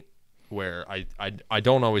point where I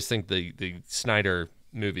don't always think the Snyder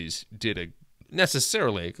movies did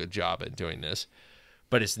necessarily a good job at doing this,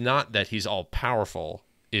 but it's not that he's all powerful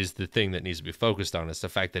is the thing that needs to be focused on. It's the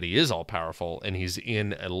fact that he is all powerful, and he's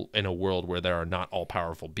in a world where there are not all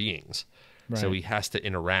powerful beings. Right. So he has to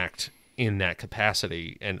interact in that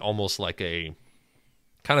capacity, and almost like a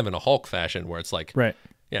kind of in a Hulk fashion, where it's like, right,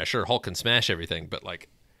 yeah, sure, Hulk can smash everything, but like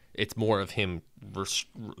it's more of him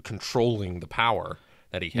controlling the power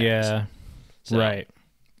that he has. Yeah, so, right,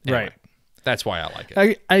 anyway, right. That's why I like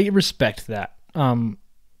it. I respect that.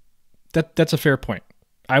 That's a fair point.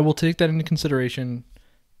 I will take that into consideration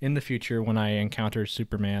in the future when I encounter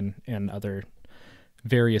Superman and other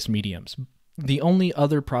various mediums. The only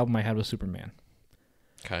other problem I had with Superman.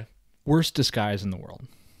 Okay. Worst disguise in the world.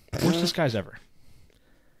 Worst disguise ever.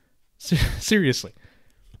 Seriously.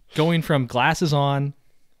 Going from glasses on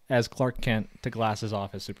as Clark Kent to glasses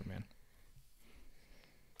off as Superman.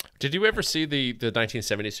 Did you ever see the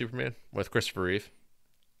 1970 Superman with Christopher Reeve?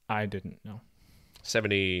 I didn't know.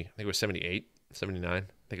 70, I think it was 78, 79. I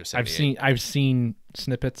think it was 78. I've seen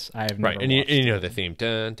snippets. I have never right, and you know the theme.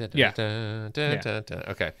 Dun, dun, dun, yeah. Dun, dun, dun, dun.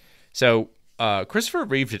 Okay, so Christopher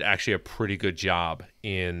Reeve did actually a pretty good job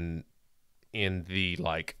in the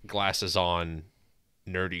like glasses on,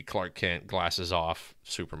 nerdy Clark Kent, glasses off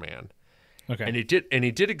Superman. Okay, and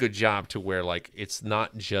he did a good job to where like it's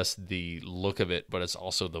not just the look of it, but it's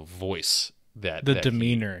also the voice that the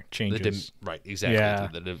demeanor changes. Right, exactly. Yeah.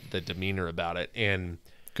 The demeanor about it, and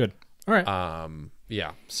good. All right.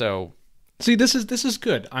 Yeah. So see, this is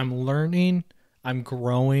good. I'm learning. I'm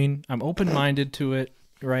growing. I'm open-minded to it.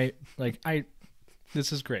 Right. Like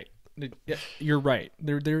this is great. You're right.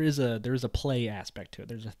 There is a play aspect to it.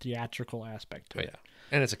 There's a theatrical aspect to it. Yeah.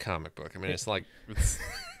 And it's a comic book. I mean, it's like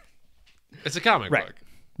it's a comic book.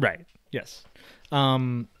 Right. Yes.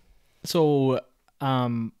 So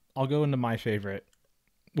I'll go into my favorite,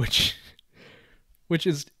 which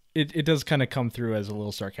is it does kind of come through as a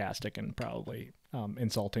little sarcastic and probably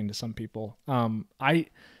insulting to some people.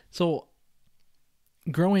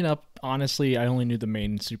 Growing up, honestly, I only knew the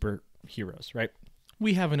main superheroes, right?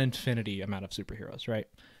 we have an infinity amount of superheroes, right?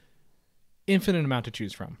 Infinite amount to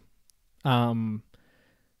choose from.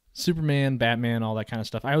 Superman, Batman, all that kind of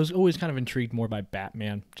stuff. I was always kind of intrigued more by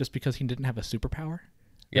Batman, just because he didn't have a superpower.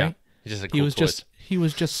 Yeah, right? he's just a cool twist. He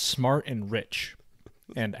was just smart and rich,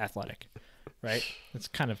 and athletic, right? It's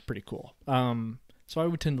kind of pretty cool. So I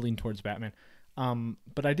would tend to lean towards Batman.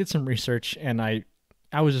 But I did some research, and I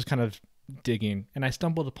was just kind of digging, and I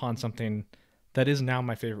stumbled upon something that is now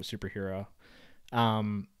my favorite superhero.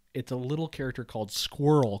 It's a little character called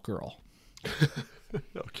Squirrel Girl.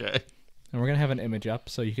 Okay. And we're going to have an image up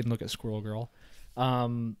so you can look at Squirrel Girl.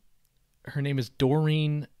 Her name is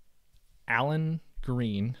Doreen Allen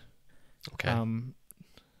Green. Okay.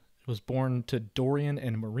 Was born to Dorian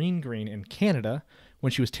and Maureen Green in Canada.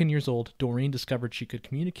 When she was 10 years old, Doreen discovered she could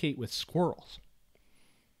communicate with squirrels.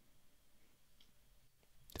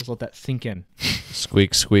 Just let that sink in.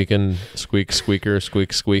 Squeak, squeaking, squeak, squeaker,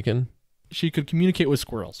 squeak, squeaking. She could communicate with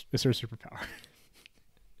squirrels. It's her superpower.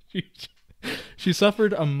 She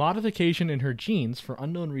suffered a modification in her genes for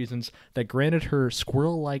unknown reasons that granted her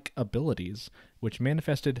squirrel-like abilities, which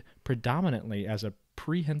manifested predominantly as a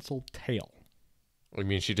prehensile tail. I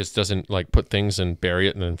mean, she just doesn't like put things and bury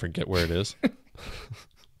it and then forget where it is.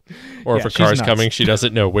 Or if a car's coming, she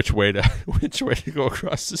doesn't know which way to go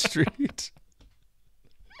across the street.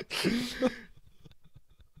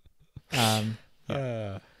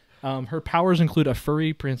 Her powers include a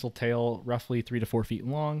furry prehensile tail, roughly 3 to 4 feet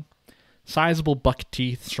long, sizable buck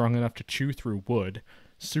teeth strong enough to chew through wood,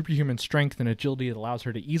 superhuman strength and agility that allows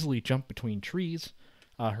her to easily jump between trees.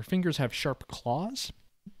 Her fingers have sharp claws,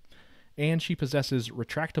 and she possesses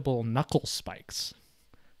retractable knuckle spikes,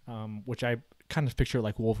 which I kind of picture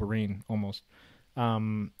like Wolverine almost.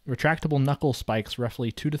 Retractable knuckle spikes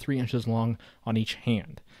roughly 2 to 3 inches long on each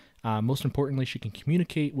hand. Most importantly, she can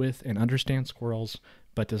communicate with and understand squirrels,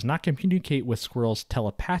 but does not communicate with squirrels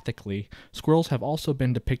telepathically. Squirrels have also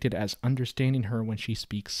been depicted as understanding her when she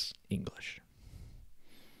speaks English.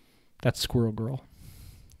 That's Squirrel Girl.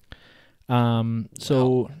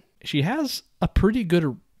 So she has a pretty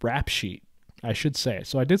good rap sheet, I should say.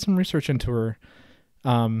 So I did some research into her.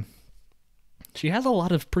 She has a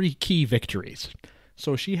lot of pretty key victories.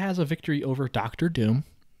 So she has a victory over Doctor Doom,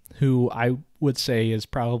 who I would say is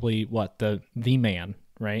probably the man,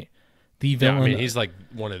 right? The villain. Yeah, I mean, he's like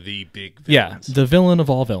one of the big villains. Yeah, the villain of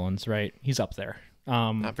all villains, right? He's up there.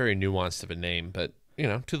 Not very nuanced of a name, but,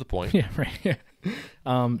 to the point. Yeah, right. Yeah.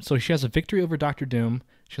 So she has a victory over Doctor Doom.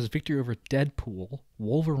 She has a victory over Deadpool,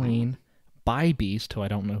 Wolverine, Beast, who I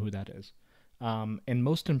don't know who that is, and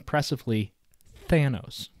most impressively,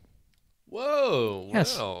 Thanos. Whoa!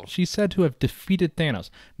 Yes, wow. she's said to have defeated Thanos.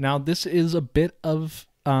 Now, this is a bit of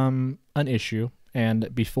an issue,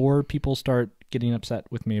 and before people start getting upset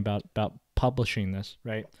with me about publishing this,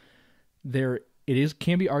 right?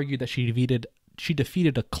 Can be argued that she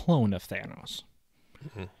defeated a clone of Thanos.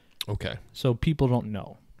 Mm-hmm. Okay. So people don't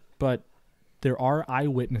know, but there are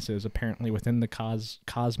eyewitnesses apparently within the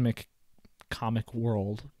cosmic comic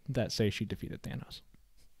world that say she defeated Thanos.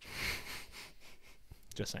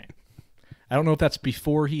 Just saying. I don't know if that's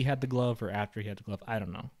before he had the glove or after he had the glove. I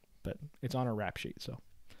don't know, but it's on her rap sheet. So,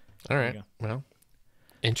 all right. Well,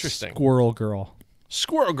 interesting. Squirrel Girl.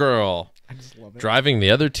 Squirrel Girl. I just love it. Driving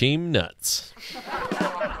the other team nuts.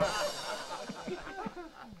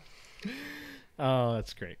 Oh,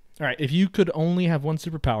 that's great. All right. If you could only have one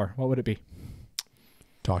superpower, what would it be?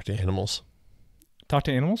 Talk to animals. Talk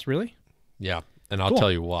to animals? Really? Yeah. And I'll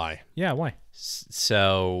tell you why. Yeah, why?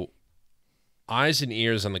 So, eyes and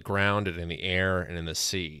ears on the ground and in the air and in the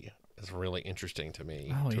sea is really interesting to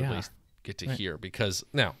me to at least get to hear. Because,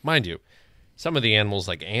 now, mind you, some of the animals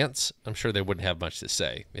like ants, I'm sure they wouldn't have much to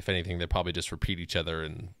say. If anything, they'd probably just repeat each other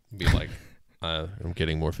and be like, I'm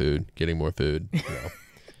getting more food.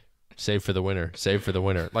 Save for the winter. Save for the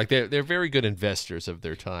winter. Like they're very good investors of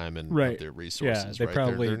their time and of their resources. Yeah, they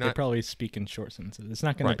probably speak in short sentences. It's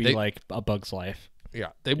not going to be like A Bug's Life. Yeah,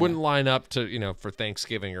 they wouldn't line up to for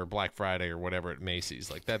Thanksgiving or Black Friday or whatever at Macy's.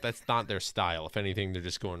 Like that's not their style. If anything, they're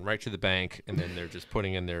just going right to the bank and then they're just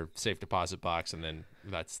putting in their safe deposit box and then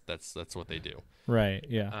that's what they do. Right.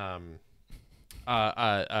 Yeah.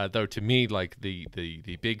 Though to me, like the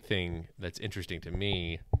big thing that's interesting to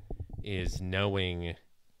me is knowing.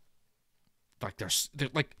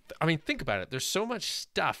 Think about it. There's so much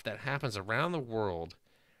stuff that happens around the world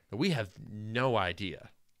that we have no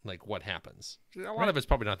idea, like, what happens. A lot of it's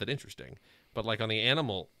probably not that interesting, but, like, on the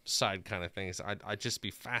animal side kind of things, I'd just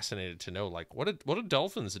be fascinated to know, like, what do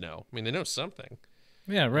dolphins know? I mean, they know something.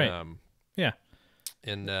 Yeah, right. Yeah.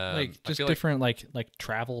 And just different, like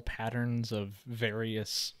travel patterns of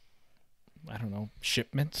various, I don't know,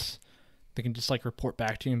 shipments They can just like report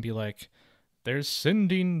back to you and be like, "They're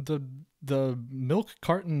sending the milk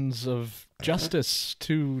cartons of justice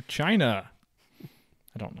to China."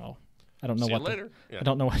 I don't know. I don't know See what. you later. I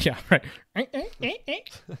don't know what. Yeah, right.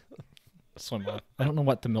 Swim off. I don't know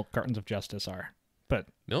what the milk cartons of justice are, but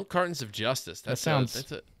Milk cartons of justice. That sounds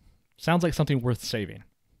like something worth saving.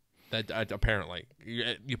 That apparently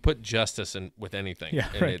you put justice in with anything, Yeah,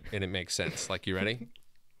 and right. it makes sense. Like, you ready?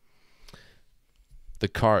 The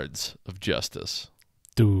cards of justice,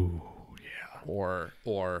 Dude, yeah.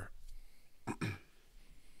 or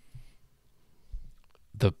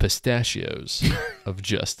the pistachios of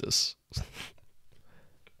justice.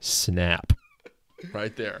 Snap,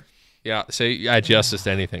 right there. Yeah, say add justice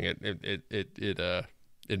to anything.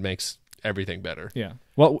 It makes everything better. Yeah.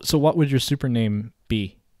 So what would your super name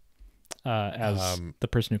be? As the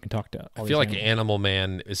person who can talk to. I feel like Animal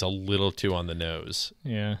Man is a little too on the nose.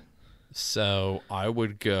 Yeah. So I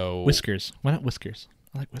would go Whiskers. Why not Whiskers?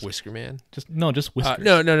 I like Whiskers. Whisker Man. Just Whiskers.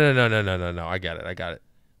 No. I got it.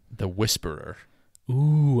 The Whisperer.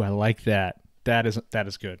 Ooh, I like that. That is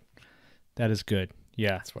good. That is good.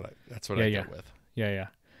 Yeah. That's what I go with. Yeah.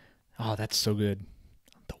 Oh, that's so good.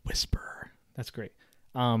 The Whisperer. That's great.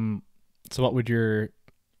 So what would your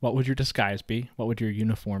disguise be? What would your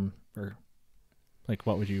uniform, or like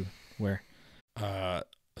what would you wear?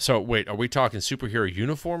 So wait, are we talking superhero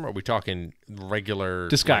uniform, or are we talking regular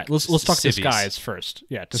disguise? Like, let's talk civvies? Disguise first.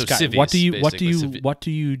 Yeah, So disguise. civvies,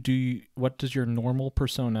 What does your normal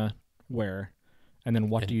persona wear, and then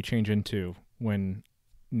what do you change into when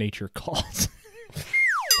nature calls?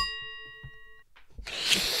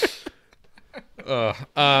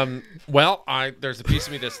 Well, there's a piece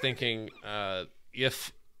of me that's thinking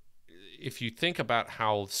if you think about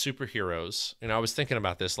how superheroes, and I was thinking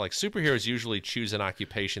about this, like superheroes usually choose an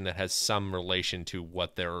occupation that has some relation to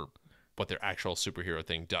what their actual superhero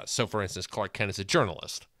thing does. So, for instance, Clark Kent is a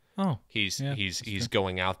journalist. Oh, he's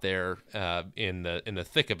going out there in the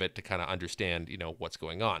thick of it to kind of understand what's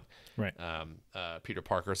going on. Right. Peter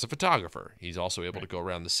Parker is a photographer. He's also able to go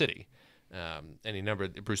around the city.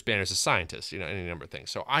 Bruce Banner's a scientist. Any number of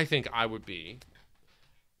things. So I think I would be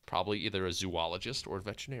probably either a zoologist or a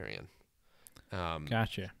veterinarian.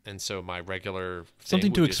 Gotcha. And so my regular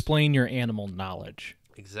something to explain your animal knowledge.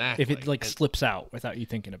 Exactly. If it slips out without you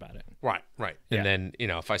thinking about it. Right. Yeah. And then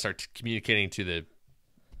if I start communicating to the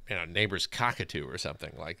neighbor's cockatoo or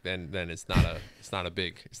something, like then it's not a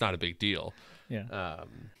big deal. Yeah.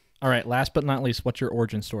 All right. Last but not least, what's your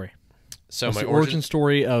origin story? So what's my the origin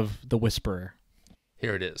story of the Whisperer?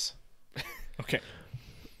 Here it is. Okay.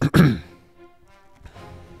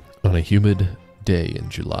 On a humid day in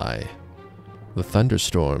July, the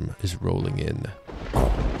thunderstorm is rolling in.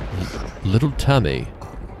 Little Tommy,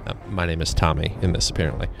 my name is Tommy in this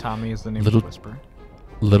apparently. Tommy is the name of the Whisperer.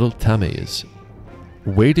 Little Tommy is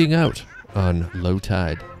wading out on low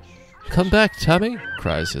tide. "Come back, Tommy,"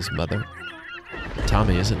 cries his mother.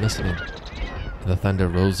 Tommy isn't listening. The thunder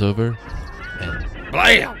rolls over, and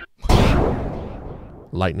blam!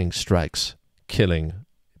 Lightning strikes, killing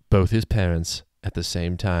both his parents at the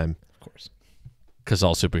same time. Of course. Because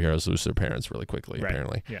all superheroes lose their parents really quickly, right.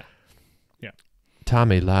 apparently. Yeah.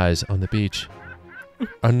 Tommy lies on the beach,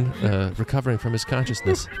 recovering from his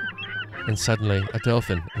consciousness, and suddenly a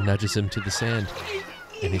dolphin nudges him to the sand,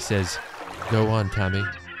 and he says, "Go on, Tommy,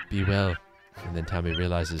 be well." And then Tommy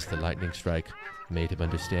realizes the lightning strike made him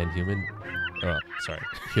understand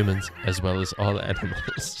humans as well as all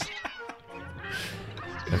animals.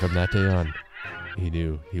 And from that day on, he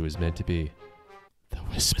knew he was meant to be the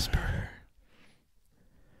Whisperer.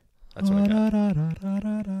 That's what I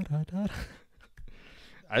got.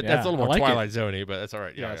 That's a little more Twilight Zone-y, but that's all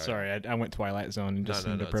right. Yeah, sorry. I went Twilight Zone and just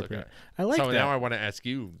seemed appropriate. Okay. I like that. So now I want to ask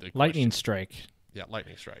you the Lightning question. strike. Yeah,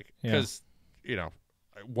 lightning strike. Because,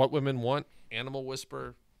 what women want, animal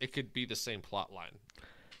whisper, it could be the same plot line.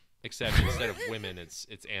 Except instead of women, it's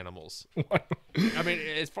animals. I mean,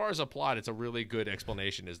 as far as a plot, it's a really good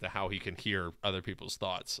explanation as to how he can hear other people's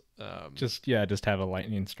thoughts. Just have a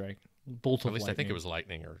lightning strike. Bolt of at least lightning. I think it was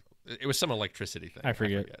lightning, or it was some electricity thing. I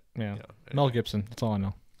forget. Yeah. Anyway. Mel Gibson. That's all I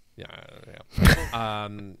know. Yeah.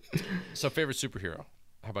 So favorite superhero?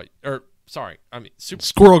 How about?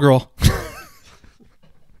 Squirrel Girl.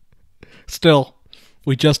 Still,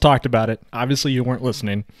 we just talked about it. Obviously, you weren't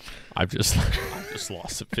listening. I've just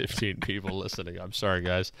lost 15 people listening. I'm sorry,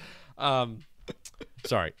 guys.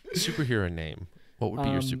 Sorry. Superhero name. What would be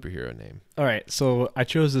your superhero name? All right, so I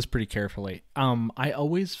chose this pretty carefully. I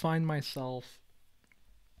always find myself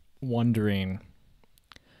wondering,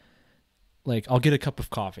 like, I'll get a cup of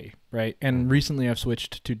coffee, right? And recently I've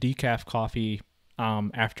switched to decaf coffee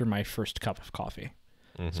after my first cup of coffee.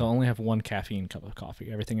 So I only have 1 caffeine cup of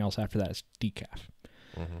coffee. Everything else after that is decaf.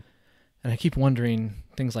 Mm-hmm. And I keep wondering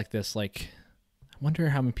things like this, like I wonder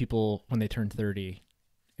how many people when they turn 30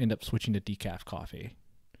 end up switching to decaf coffee.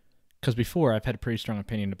 Because before I've had a pretty strong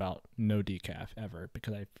opinion about no decaf ever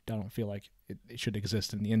because I don't feel like it should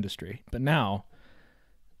exist in the industry. But now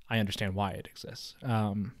I understand why it exists. So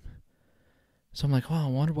I'm like, wow, I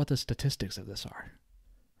wonder what the statistics of this are,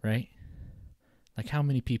 right? Like how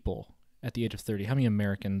many people at the age of 30, how many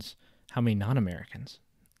Americans, how many non-Americans,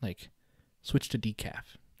 like switch to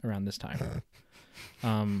decaf around this time?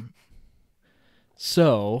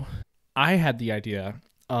 So I had the idea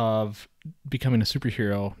of becoming a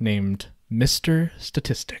superhero named Mr.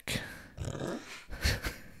 Statistic.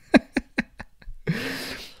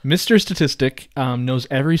 Mr. Statistic knows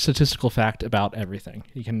every statistical fact about everything.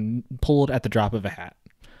 He can pull it at the drop of a hat.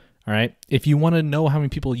 All right? If you want to know how many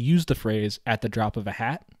people use the phrase at the drop of a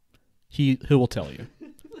hat, he will tell you,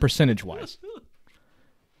 percentage-wise.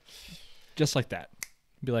 Just like that.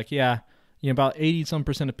 Be like, yeah, about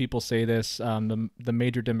 80-some% of people say this. The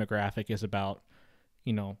major demographic is about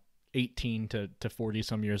 18 to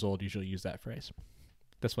 40-some years old usually use that phrase.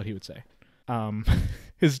 That's what he would say.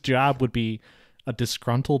 His job would be a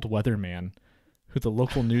disgruntled weatherman who the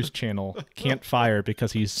local news channel can't fire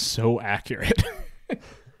because he's so accurate.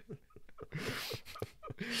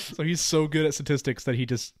 So he's so good at statistics that he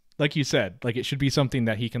just, like you said, like it should be something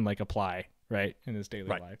that he can like apply, right, in his daily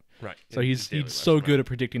life. Right. So he's so good at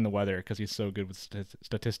predicting the weather because he's so good with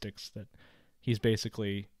statistics that he's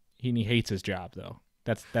basically he hates his job though.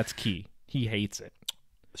 That's key. He hates it.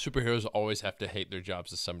 Superheroes always have to hate their jobs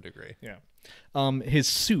to some degree. Yeah. His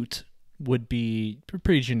suit would be a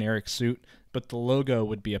pretty generic suit, but the logo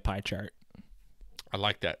would be a pie chart. I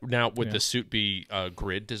like that. Now, would the suit be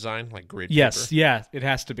grid design, like grid Yes, paper? yeah, it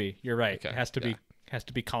has to be. You're right. Okay, It has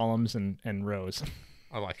to be columns and rows.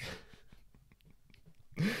 I like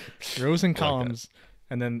it. Rows and columns,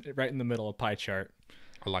 and then right in the middle a pie chart.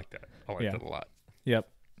 I like that. I like that a lot. Yep.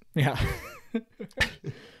 Yeah.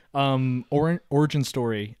 Origin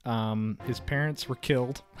story. His parents were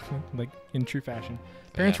killed, like in true fashion.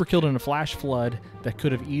 Parents were killed in a flash flood that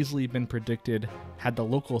could have easily been predicted had the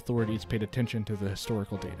local authorities paid attention to the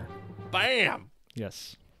historical data. Bam!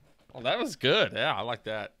 Yes. Well, that was good. Yeah, I like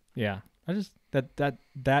that. Yeah. I just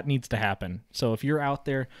that needs to happen. So if you're out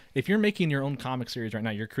there, if you're making your own comic series right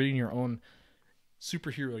now, you're creating your own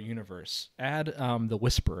superhero universe, add the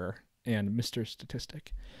Whisperer and Mr.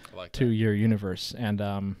 Statistic to your universe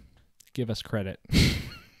and give us credit.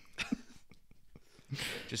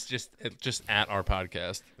 just at our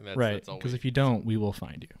podcast. Right, because if you don't, we will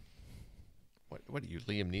find you. What are you,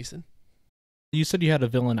 Liam Neeson? You said you had a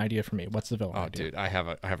villain idea for me. What's the villain idea? Oh, dude, I have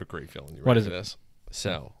a great villain. You what ready is for it? This?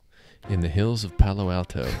 So, in the hills of Palo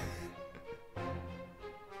Alto,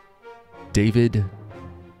 David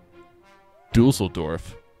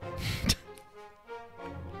Dusseldorf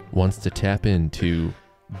wants to tap into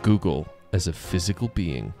Google as a physical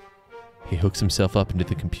being. He hooks himself up into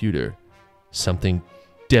the computer. Something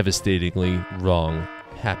devastatingly wrong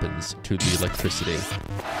happens to the electricity,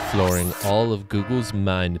 flooring all of Google's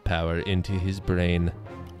mind power into his brain.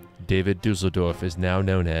 David Dusseldorf is now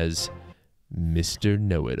known as Mr.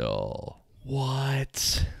 Know-It-All.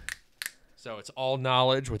 What? So it's all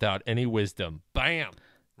knowledge without any wisdom. Bam!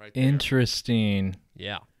 Right there. Interesting.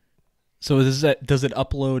 Yeah. So does it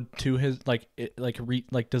upload to his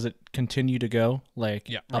does it continue to go right.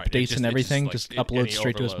 Updates and everything just uploads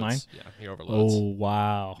straight to his mind? Yeah, he overloads. Oh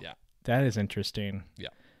wow. Yeah. That is interesting. Yeah.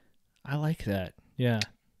 I like that. Yeah.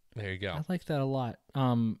 There you go. I like that a lot.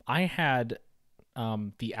 I had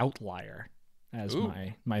the Outlier as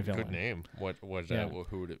my villain. Good name. What would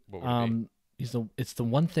it be? It's the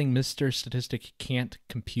one thing Mr. Statistic can't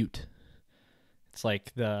compute. It's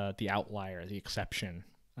like the outlier, the exception.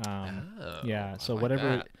 So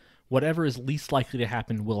whatever is least likely to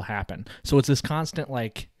happen will happen. So it's this constant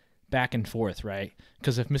like back and forth, right?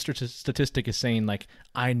 Because if Mr. Statistic is saying like,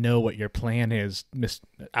 I know what your plan is, Mr.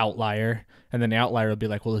 Outlier, and then the outlier will be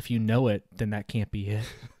like, well, if you know it, then that can't be it.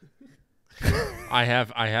 I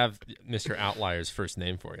have Mr. Outlier's first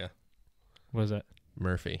name for you. What is that?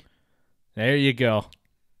 Murphy. There you go.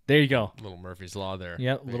 Little Murphy's Law there.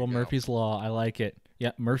 Yep, Little Murphy's Law. I like it.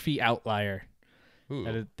 Yep, Murphy Outlier.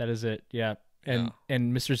 Ooh. That is it. Yeah. And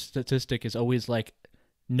Mr. Statistic is always like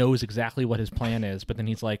knows exactly what his plan is, but then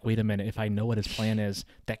he's like, wait a minute, if I know what his plan is,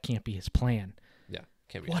 that can't be his plan. Yeah.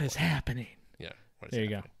 Can't be. What is happening? Yeah. There you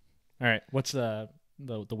go. All right. What's the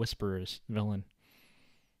Whisperer's villain?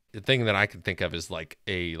 The thing that I can think of is like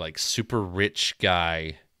a super rich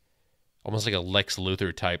guy, almost like a Lex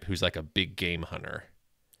Luthor type who's like a big game hunter.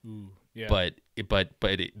 Ooh. Yeah.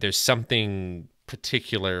 There's something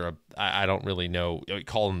particular. I don't really know. We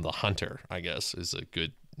call him the Hunter, I guess, is a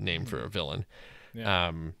good name for a villain.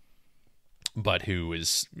 Yeah. But who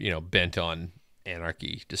is, bent on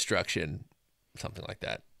anarchy, destruction, something like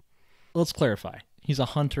that. Let's clarify. He's a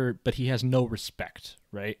hunter, but he has no respect,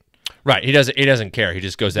 right? Right. He doesn't care. He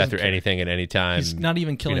just goes after care. anything at any time. He's not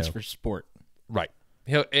even killing for sport. Right.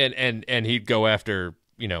 And he'd go after,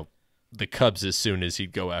 the cubs as soon as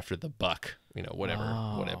he'd go after the buck,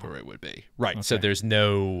 whatever it would be. Right. Okay. So there's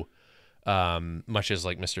no, much as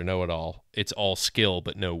like Mr. Know-It-All, it's all skill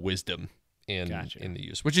but no wisdom in the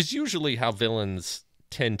use, which is usually how villains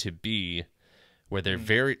tend to be, where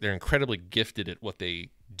they're incredibly gifted at what they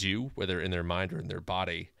do, whether in their mind or in their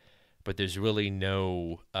body, but there's really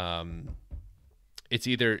no,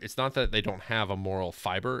 it's not that they don't have a moral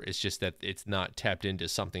fiber, it's just that it's not tapped into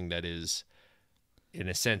something that is, in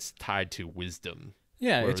a sense, tied to wisdom.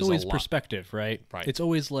 Yeah, it's always perspective, right? Right. It's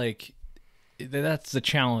always like, that's the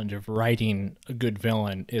challenge of writing a good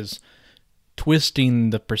villain, is twisting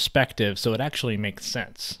the perspective so it actually makes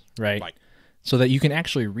sense, right? Right. So that you can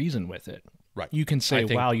actually reason with it. Right. You can say,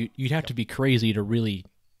 wow, you'd have to be crazy to really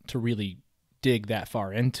dig that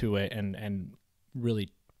far into it and really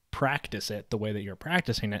practice it the way that you're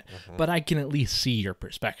practicing it. But I can at least see your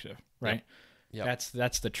perspective, right? Yep.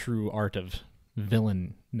 That's the true art of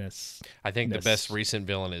villainness. I think the best recent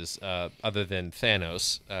villain is, other than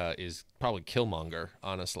Thanos, is probably Killmonger.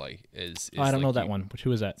 Honestly, I don't know that one.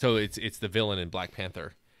 Who is that? So it's the villain in Black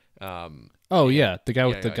Panther. The guy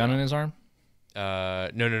with the gun in his arm.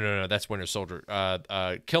 No. That's Winter Soldier.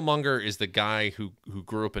 Killmonger is the guy who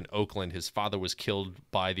grew up in Oakland. His father was killed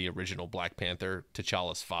by the original Black Panther,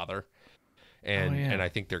 T'Challa's father, and I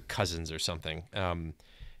think they're cousins or something.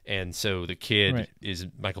 And so the kid is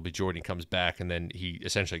Michael B. Jordan, comes back, and then he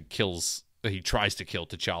essentially tries to kill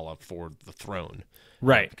T'Challa for the throne,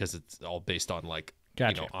 right? Because it's all based on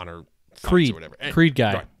honor, Creed or whatever. Creed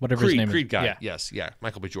guy, whatever his name is. Creed guy, yes,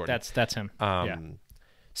 Michael B. Jordan. That's him.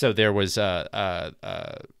 So there was, but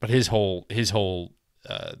his whole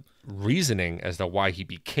reasoning as to why he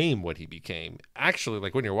became what he became, actually,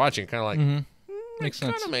 like when you're watching, kind of like, makes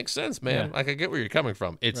sense. Kind of makes sense, man. Yeah. Like I get where you're coming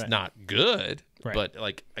from. It's not good, but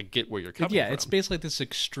like I get where you're coming from. Yeah, it's basically this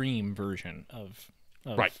extreme version of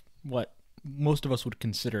what most of us would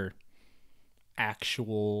consider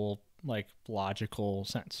actual, like, logical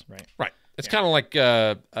sense, right? Right. It's kind of like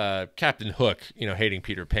Captain Hook, hating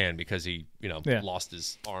Peter Pan because he, lost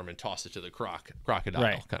his arm and tossed it to the crocodile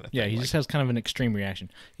kind of thing. Yeah, he just has kind of an extreme reaction.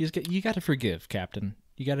 You got to forgive, Captain.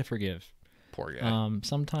 You got to forgive. Poor guy.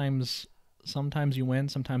 Sometimes you win,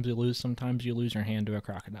 sometimes you lose, sometimes you lose your hand to a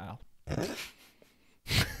crocodile.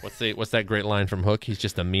 What's that great line from Hook? He's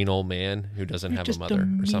just a mean old man who doesn't have a mother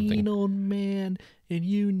or something. Mean old man, and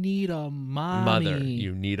you need a mommy.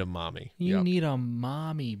 You need a mommy. You need a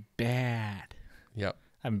mommy bad. Yep.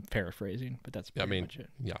 I'm paraphrasing, but that's pretty much it.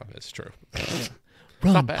 Yeah, that's true.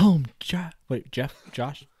 Run home, Jack. Wait, Jack.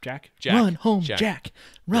 Run home, Jack.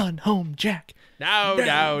 Run home, Jack.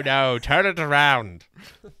 No. Turn it around.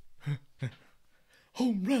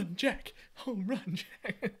 Home run, Jack. Home run,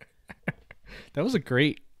 Jack. That was a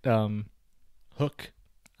great Hook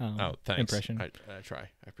thanks. impression. I try.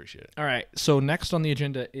 I appreciate it. All right. So next on the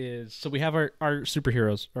agenda is, so we have our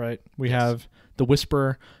superheroes, right? We have the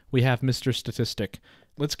Whisperer. We have Mr. Statistic.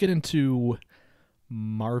 Let's get into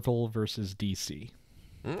Marvel versus DC.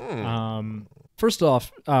 First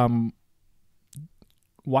off,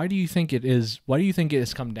 why do you think it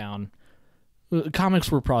has come down? Comics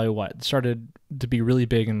were probably started to be really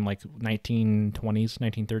big in like 1920s,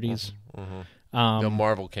 1930s.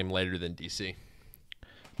 Marvel came later than DC.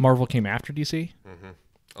 Marvel came after DC?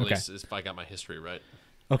 At least if I got my history right.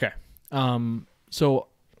 Okay. So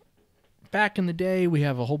back in the day, we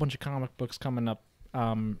have a whole bunch of comic books coming up.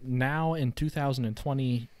 Now in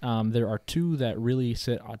 2020, there are two that really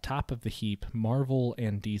sit on top of the heap, Marvel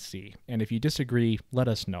and DC. And if you disagree, let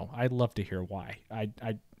us know. I'd love to hear why. I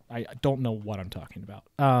don't know what I'm talking about.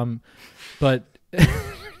 But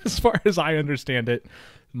as far as I understand it,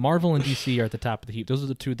 Marvel and DC are at the top of the heap. Those are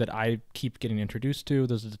the two that I keep getting introduced to.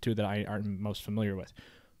 Those are the two that I are most familiar with.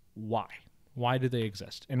 Why? Why do they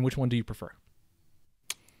exist? And which one do you prefer?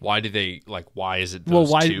 Why is it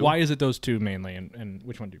those two? Why is it those two mainly, and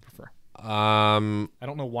which one do you prefer? I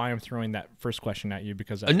don't know why I'm throwing that first question at you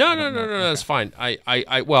because no, that's fine.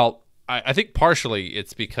 I think partially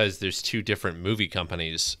it's because there's two different movie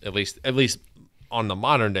companies, at least on the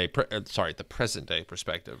the present day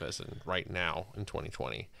perspective, as in right now in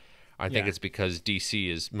 2020. I think it's because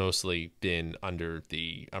DC has mostly been under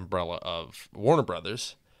the umbrella of Warner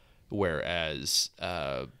Brothers, whereas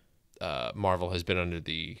Marvel has been under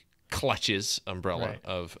the clutches umbrella Right.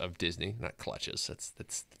 of Disney, not clutches.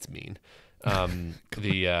 That's mean.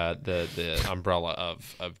 The umbrella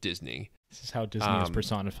of Disney. This is how Disney is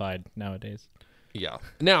personified nowadays. Yeah.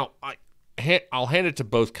 Now I'll hand it to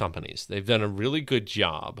both companies. They've done a really good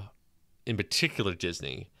job, in particular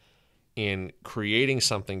Disney, in creating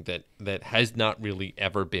something that has not really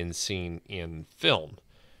ever been seen in film,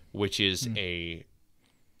 which is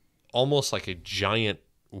almost like a giant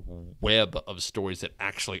web of stories that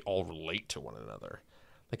actually all relate to one another.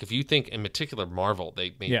 Like if you think in particular Marvel,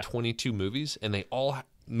 they made 22 movies and they all,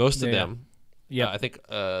 most of them, I think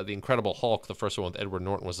the Incredible Hulk, the first one with Edward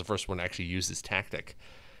Norton, was the first one to actually use this tactic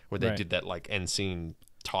where they did that like end scene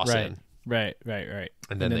toss in. Right.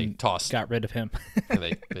 And then they tossed. Got rid of him. And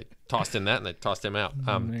they tossed in that and they tossed him out.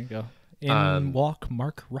 There you go. In walk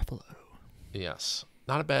Mark Ruffalo. Yes.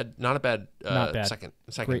 Not a bad second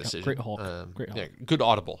Great, decision. great Hulk. Great Hulk. Yeah, good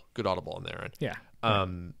audible on there. And, Yeah.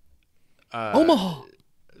 Omaha.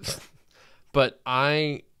 But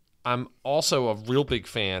I'm also a real big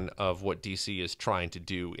fan of what DC is trying to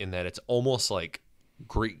do in that it's almost like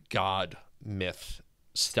Greek god myth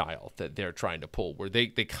style that they're trying to pull, where they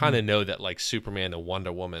kind of know that like Superman and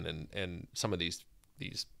Wonder Woman and some of these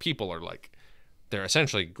people are like, they're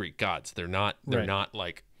essentially Greek gods. They're not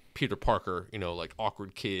like Peter Parker, like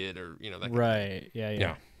awkward kid or that kind of thing.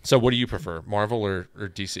 Yeah. So what do you prefer, Marvel or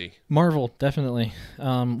DC? Marvel, definitely.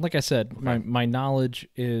 Like I said, my knowledge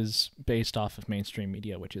is based off of mainstream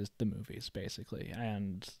media, which is the movies, basically.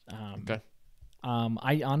 And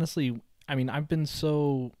I honestly, I've been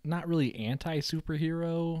so not really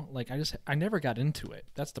anti-superhero. Like I never got into it.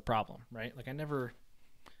 That's the problem, right? Like I never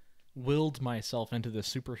willed myself into the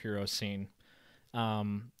superhero scene.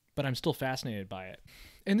 But I'm still fascinated by it.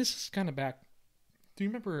 And this is kind of back. Do you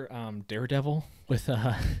remember Daredevil with with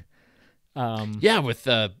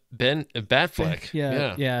Ben Affleck?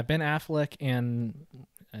 Yeah, Ben Affleck and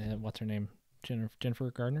what's her name?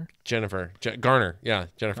 Jennifer Garner. Jennifer Garner.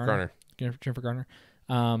 Jennifer Garner.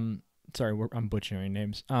 Sorry, I'm butchering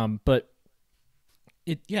names. But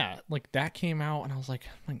like that came out, and I was like,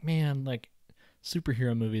 man, like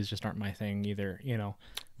superhero movies just aren't my thing either.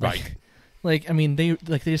 Right. Like they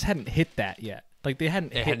just hadn't hit that yet. Like they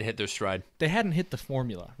hadn't hit their stride. They hadn't hit the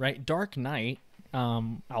formula, right? Dark Knight,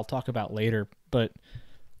 I'll talk about later, but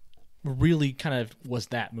really kind of was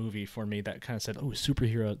that movie for me that kind of said, "Oh,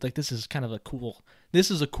 superhero! Like this is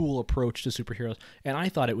a cool approach to superheroes." And I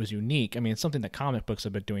thought it was unique. It's something that comic books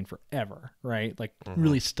have been doing forever, right? Like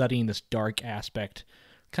really studying this dark aspect,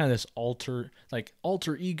 kind of this alter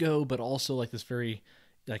ego, but also like this very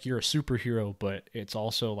like you're a superhero, but it's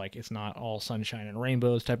also like it's not all sunshine and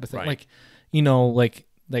rainbows type of thing. Right.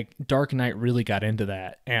 Like Dark Knight really got into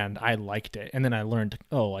that, and I liked it. And then I learned,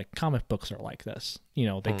 like comic books are like this.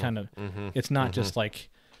 They kind of, it's not just like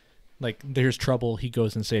there's trouble, he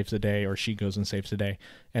goes and saves the day, or she goes and saves the day,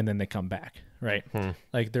 and then they come back, right?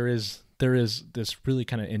 Like there is this really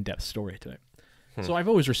kind of in-depth story to it. So I've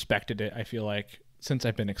always respected it, I feel like, since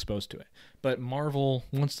I've been exposed to it. But Marvel,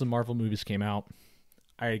 once the Marvel movies came out,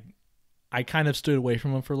 I kind of stood away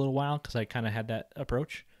from them for a little while because I kind of had that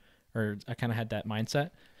approach, or I kind of had that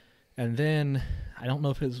mindset. And then I don't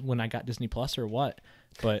know if it was when I got Disney Plus or what,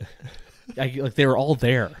 but they were all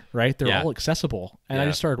there, right? They're all accessible, and I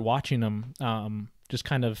just started watching them. Just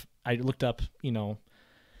kind of, I looked up,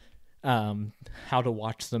 how to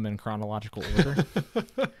watch them in chronological order,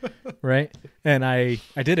 right? And I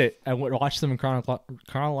did it. I watched them in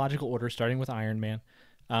chronological order, starting with Iron Man.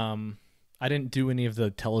 I didn't do any of the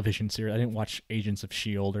television series. I didn't watch Agents of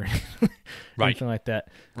S.H.I.E.L.D. or anything like that.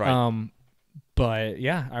 Right. But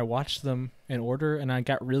yeah, I watched them in order, and I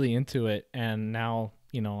got really into it. And now,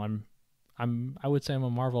 I would say I'm a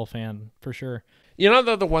Marvel fan for sure.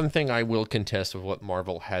 The one thing I will contest of what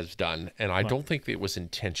Marvel has done, and I don't think it was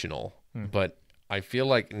intentional, but I feel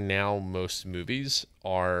like now most movies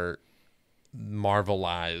are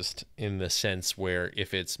Marvelized in the sense where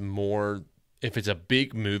if it's a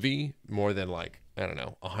big movie, more than like, I don't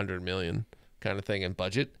know, 100 million kind of thing in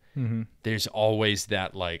budget, there's always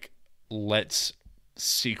that like, let's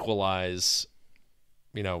sequelize,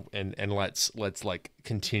 and let's like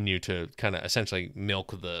continue to kind of essentially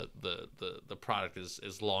milk the product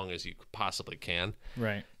as long as you possibly can.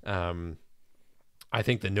 Right. I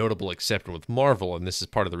think the notable exception with Marvel, and this is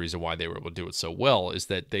part of the reason why they were able to do it so well, is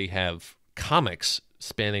that they have comics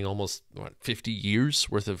spanning almost 50 years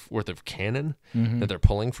worth of canon that they're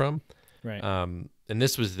pulling from. Right. And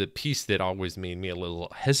this was the piece that always made me a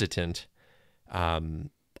little hesitant.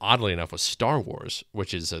 Oddly enough, was Star Wars,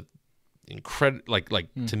 which is a incredible. Like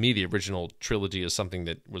to me, the original trilogy is something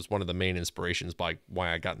that was one of the main inspirations by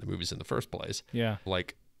why I got into movies in the first place. Yeah.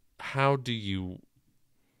 Like, how do you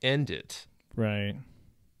end it? Right.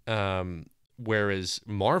 Whereas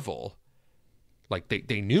Marvel, like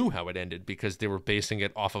they knew how it ended because they were basing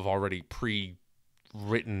it off of already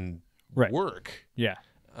pre-written work. Yeah.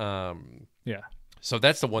 Yeah. So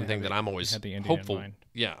that's the one thing that I'm always hopeful.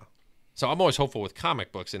 Yeah. So I'm always hopeful with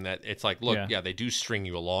comic books in that it's like, look, yeah, they do string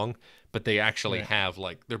you along, but they actually have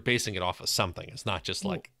like they're basing it off of something. It's not just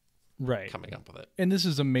like coming up with it. And this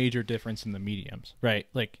is a major difference in the mediums, right?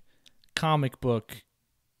 Like comic book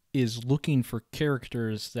is looking for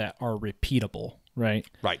characters that are repeatable, right?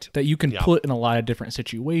 Right. That you can put in a lot of different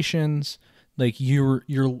situations. Like you're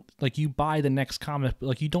like you buy the next comic,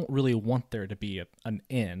 like you don't really want there to be an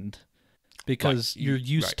end. Because you're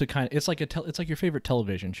used to kind of, it's like it's like your favorite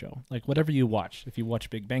television show, like whatever you watch. If you watch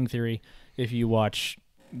Big Bang Theory, if you watch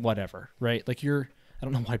whatever, right? Like I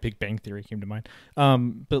don't know why Big Bang Theory came to mind,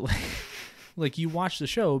 but like you watch the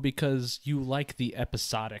show because you like the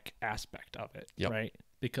episodic aspect of it, right?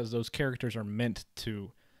 Because those characters are meant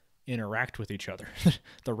to interact with each other.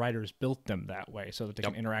 The writers built them that way so that they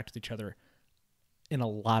can interact with each other in a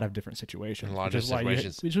lot of different situations.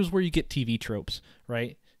 Which is where you get TV tropes,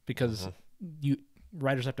 right? Because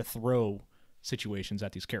writers have to throw situations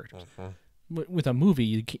at these characters. With a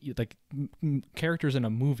movie, characters in a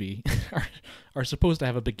movie are supposed to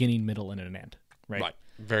have a beginning, middle, and an end, right? Right.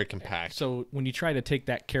 Very compact. So when you try to take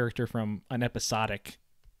that character from an episodic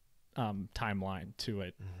timeline to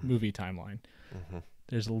a movie timeline,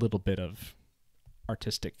 there's a little bit of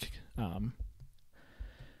artistic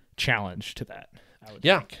challenge to that, I would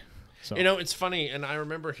think. So. You know, it's funny, and I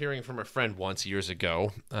remember hearing from a friend once years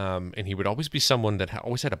ago, and he would always be someone that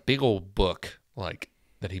always had a big old book like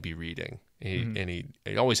that he'd be reading, and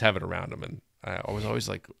he'd always have it around him, and I was always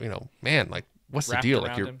like, you know, man, like what's wrapped the deal?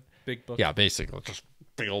 Like you're big book, basically just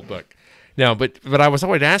big old book. No, but I was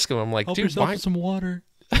always asking him, I'm like, dude, why some water?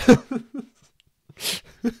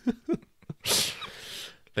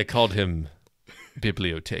 They called him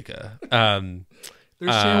Biblioteca.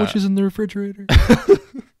 There's sandwiches in the refrigerator.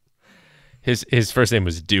 His first name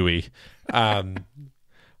was Dewey.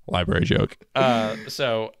 Library joke.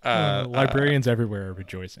 Librarians everywhere are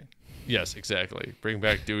rejoicing. Yes, exactly. Bring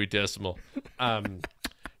back Dewey Decimal.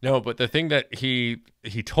 No, but the thing that he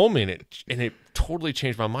told me, and it totally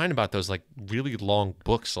changed my mind about those like really long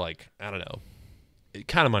books, like I don't know,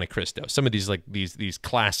 kind of Monte Cristo. Some of these like these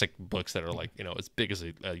classic books that are like, you know, as big as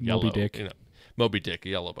a yellow, Moby Dick. You know, Moby Dick, a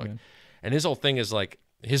yellow book. Yeah. And his whole thing is like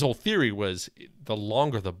his whole theory was the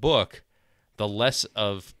longer the book, the less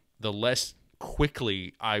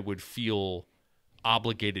quickly I would feel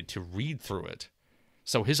obligated to read through it.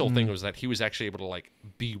 So his whole thing was that he was actually able to like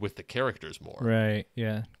be with the characters more. Right.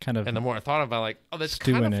 Yeah. Kind of. And the more I thought about it, like, oh, that's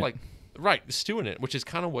kind of like stew in it, which is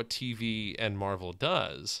kind of what TV and Marvel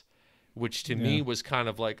does, which to me was kind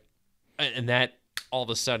of like, and that all of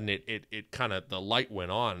a sudden it kind of the light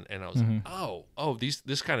went on, and I was like, oh,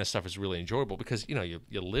 this kind of stuff is really enjoyable because you know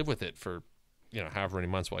you live with it for however many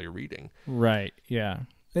months while you're reading. Right. Yeah.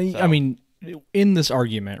 So, I mean, in this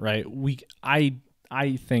argument, right? I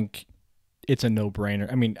think it's a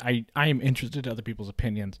no-brainer. I mean, I am interested in other people's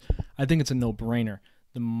opinions. I think it's a no-brainer.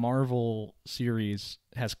 The Marvel series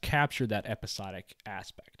has captured that episodic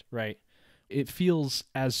aspect, right? It feels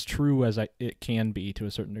as true as it can be to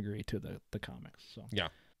a certain degree to the comics. So yeah.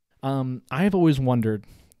 I have always wondered,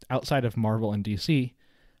 outside of Marvel and DC,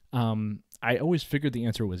 I always figured the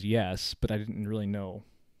answer was yes, but I didn't really know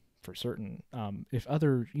for certain if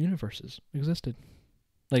other universes existed,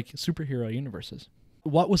 like superhero universes.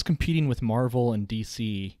 What was competing with Marvel and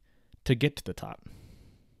DC to get to the top?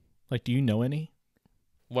 Like, do you know any?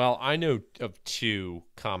 Well, I know of two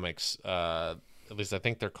comics. At least I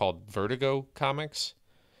think they're called Vertigo comics.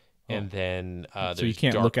 Oh. And then so you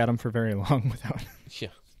can't look at them for very long without yeah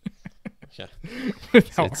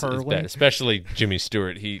without it's hurling. Bad. Especially Jimmy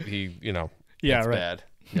Stewart. He it's bad.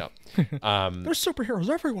 Yep. There's superheroes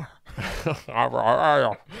everywhere.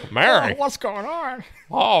 Mary, what's going on?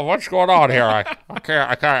 Oh, what's going on here?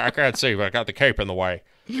 I can't see, but I got the cape in the way.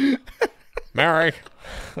 Mary,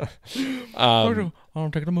 I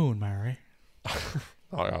don't take the moon, Mary.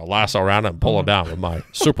 I'll lasso around and pull it down with my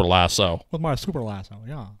super lasso. With my super lasso,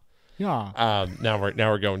 yeah. Now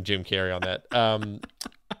we're going Jim Carrey on that.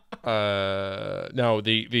 No,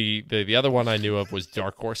 the other one I knew of was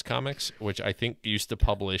Dark Horse Comics, which I think used to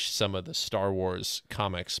publish some of the Star Wars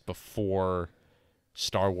comics before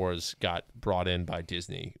Star Wars got brought in by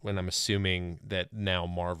Disney. When I'm assuming that now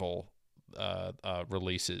Marvel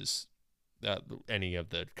releases any of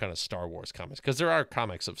the kind of Star Wars comics, because there are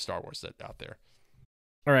comics of Star Wars that out there.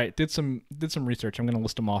 All right, did some research. I'm going to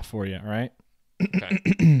list them off for you. All right.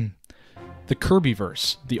 Okay. The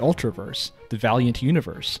Kirbyverse, the Ultraverse, the Valiant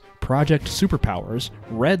Universe, Project Superpowers,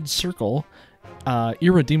 Red Circle,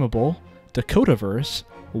 Irredeemable, Dakotaverse,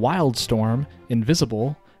 Wildstorm,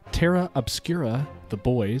 Invisible, Terra Obscura, The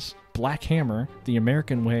Boys, Black Hammer, The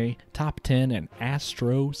American Way, Top 10, and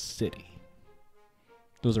Astro City.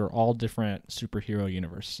 Those are all different superhero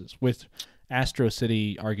universes, with Astro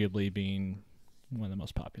City arguably being one of the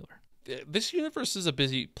most popular. This universe is a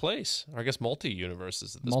busy place. Or I guess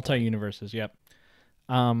multi-universes at this point. Multi-universes, yep.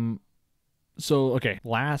 So, okay,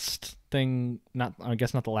 last thing, I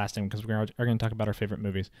guess not the last thing, because we are going to talk about our favorite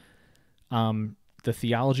movies. The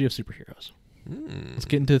Theology of Superheroes. Let's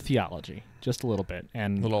get into theology just a little bit.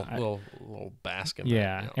 And little bask in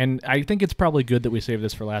yeah, that, and I think it's probably good that we save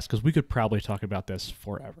this for last, because we could probably talk about this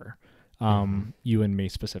forever, you and me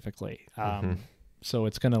specifically. So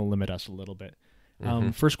it's going to limit us a little bit.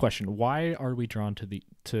 First question: why are we drawn to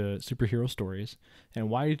superhero stories,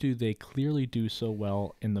 and why do they clearly do so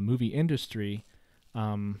well in the movie industry,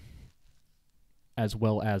 as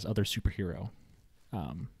well as other superhero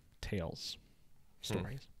tales,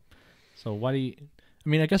 stories? So why do you? I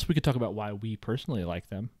mean, I guess we could talk about why we personally like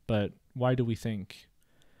them, but why do we think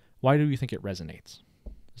it resonates?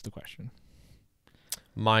 Is the question.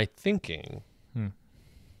 My thinking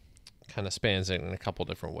kind of spans it in a couple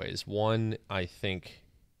different ways. One, I think,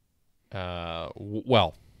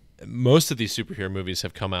 most of these superhero movies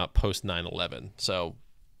have come out post 9/11, so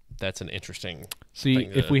that's an interesting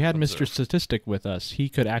thing if we had observe. Mr. Statistic with us, he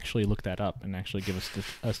could actually look that up and actually give us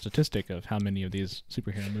a statistic of how many of these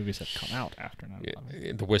superhero movies have come out after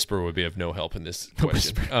 9/11. The Whisperer would be of no help in this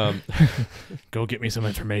question. Go get me some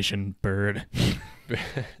information, bird.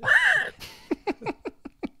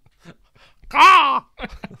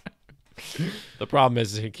 The problem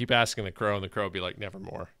is he keep asking the crow, and the crow would be like,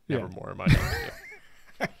 nevermore, nevermore, am I done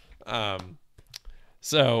with you.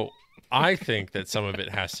 So I think that some of it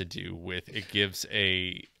has to do with it gives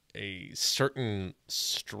a certain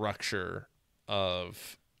structure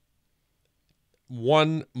of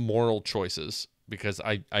moral choices, because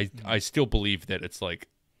I still believe that it's like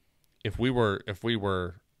if we were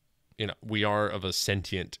we are of a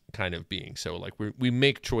sentient kind of being. So like we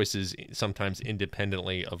make choices sometimes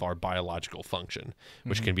independently of our biological function,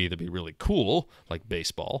 which can either be really cool, like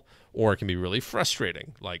baseball, or it can be really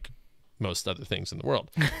frustrating, like most other things in the world.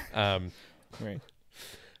 Right.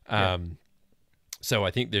 So I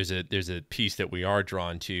think there's a piece that we are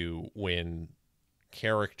drawn to when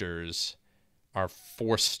characters are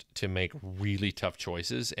forced to make really tough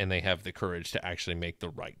choices, and they have the courage to actually make the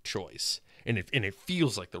right choice. And it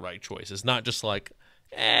feels like the right choice. It's not just like,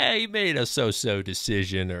 he made a so-so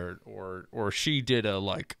decision, or she did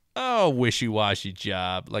a wishy-washy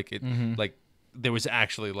job. Like it, like there was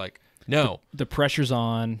actually like, no, the pressure's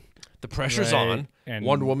on. The pressure's right. on. And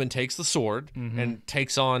Wonder Woman takes the sword and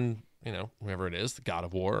takes on, whoever it is, the God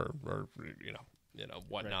of War or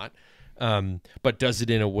whatnot. Right. But does it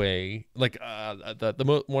in a way like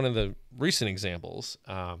one of the recent examples,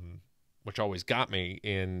 which always got me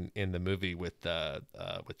in the movie with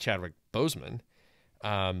Chadwick Boseman,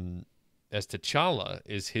 as T'Challa,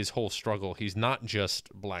 is his whole struggle. He's not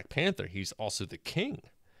just Black Panther; he's also the king.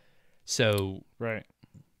 So right,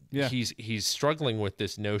 yeah, he's struggling with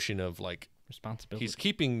this notion of like responsibility. He's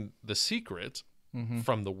keeping the secret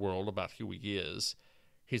from the world about who he is.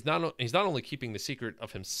 He's not only keeping the secret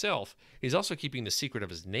of himself; he's also keeping the secret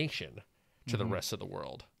of his nation to the rest of the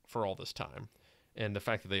world for all this time. And the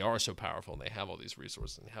fact that they are so powerful and they have all these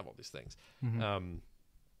resources and have all these things.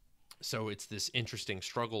 So it's this interesting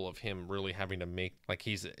struggle of him really having to make, like,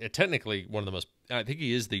 he's technically one of the most, I think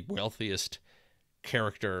he is the wealthiest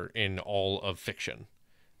character in all of fiction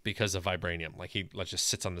because of vibranium. Like he just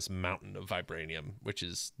sits on this mountain of vibranium, which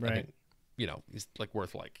is, right. I think, he's like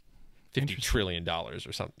worth like $50 trillion or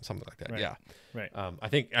something like that. Right. Yeah. Right. I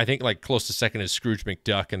think like close to second is Scrooge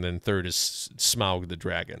McDuck, and then third is Smaug the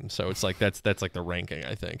Dragon. So it's like that's like the ranking,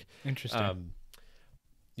 I think. Interesting.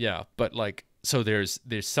 Yeah, but like so there's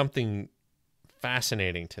something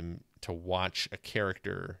fascinating to watch a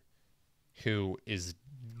character who is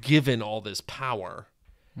given all this power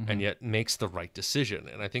and yet makes the right decision.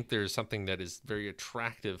 And I think there's something that is very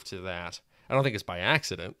attractive to that. I don't think it's by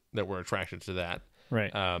accident that we're attracted to that.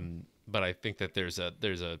 Right. But I think that there's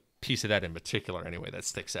a piece of that in particular anyway that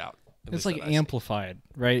sticks out. It's like amplified,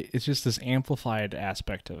 right? It's just this amplified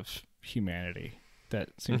aspect of humanity that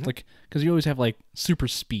seems like, because you always have like super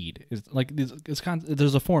speed is like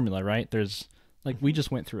there's a formula, right? There's like we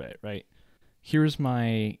just went through it, right? here's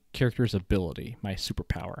my character's ability, my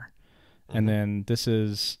superpower, and then this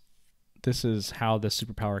is how this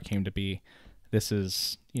superpower came to be. This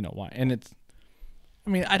is, you know, why. And it's, I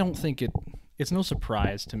mean, I don't think it's no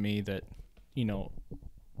surprise to me that, you know,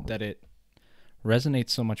 that it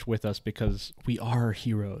resonates so much with us because we are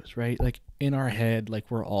heroes, right? Like in our head, like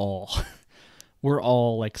we're all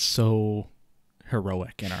like so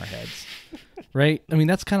heroic in our heads, right? I mean,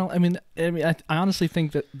 that's kind of, I mean, I honestly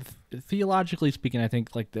think that theologically speaking, I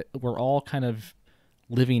think like that we're all kind of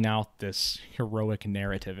living out this heroic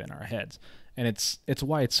narrative in our heads. And it's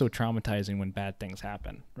why it's so traumatizing when bad things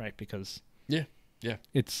happen, right? Because yeah,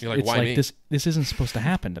 it's you're like, it's why like me? this isn't supposed to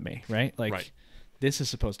happen to me, right? Like Right. this is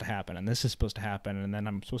supposed to happen, and this is supposed to happen, and then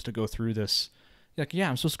I'm supposed to go through this. Like, yeah,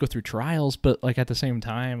 I'm supposed to go through trials, but like at the same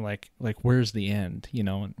time, like where's the end, you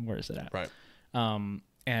know, and where is it at? Right.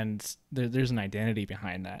 And there's an identity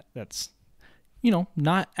behind that that's, you know,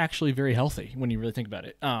 not actually very healthy when you really think about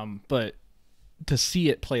it. But to see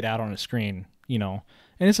it played out on a screen, you know,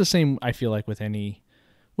 and it's the same, I feel like, with any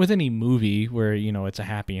movie where, you know, it's a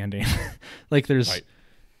happy ending. Like that's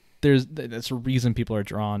a reason people are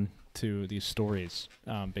drawn to these stories,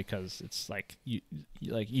 because it's like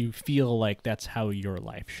you feel like that's how your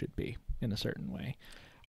life should be in a certain way.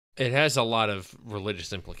 It has a lot of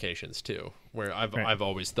religious implications too, where Right. I've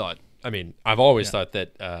always thought. I mean, I've always thought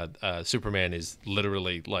that Superman is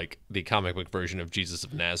literally like the comic book version of Jesus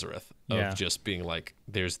of Nazareth, of just being like,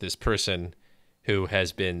 there's this person who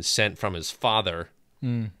has been sent from his father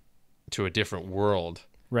to a different world,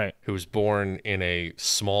 Right. who was born in a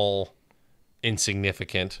small,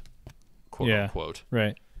 insignificant, quote unquote,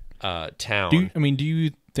 Right. town.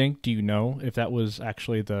 Do you know if that was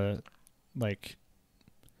actually the like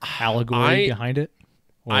allegory behind it?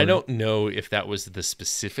 I don't know if that was the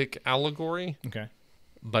specific allegory. Okay.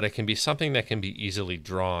 But it can be something that can be easily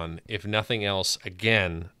drawn, if nothing else,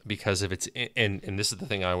 again, because of its, and this is the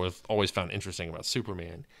thing I've always found interesting about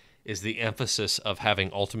Superman, is the emphasis of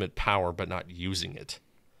having ultimate power but not using it.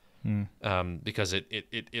 Because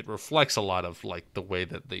it reflects a lot of like the way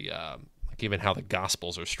that the like even how the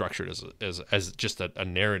Gospels are structured as just a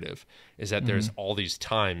narrative, is that there's all these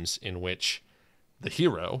times in which the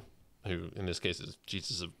hero, who in this case is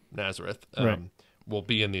Jesus of Nazareth, will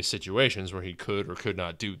be in these situations where he could or could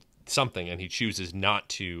not do something, and he chooses not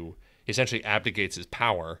to. He essentially abdicates his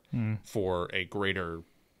power for a greater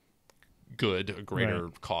good, a greater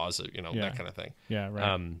cause, you know, that kind of thing. Yeah,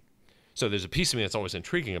 right. So there's a piece of me that's always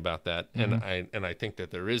intriguing about that, and I think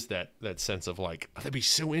that there is that sense of like, oh, that'd be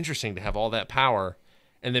so interesting to have all that power,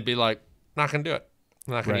 and they'd be like, not gonna do it,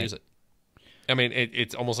 I'm not gonna use it. I mean,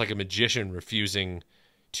 it's almost like a magician refusing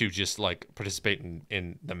to just like participate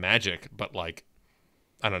in the magic, but like,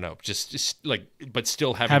 I don't know, just like, but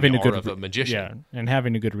still having the aura of a magician. Yeah, and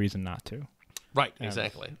having a good reason not to. Right,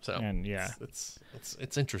 exactly. So, and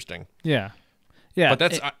it's interesting. Yeah. But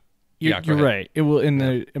that's you're right. It will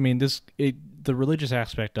the religious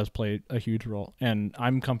aspect does play a huge role, and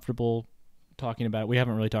I'm comfortable talking about it. We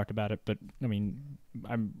haven't really talked about it, but I mean,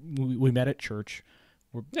 we met at church.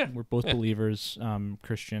 We're both believers,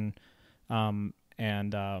 Christian, and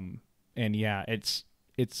yeah, it's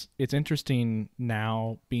interesting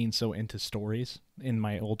now being so into stories in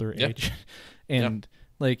my older age, and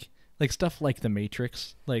like stuff like The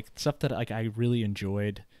Matrix, like stuff that like I really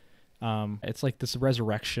enjoyed. It's like this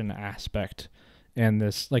resurrection aspect, and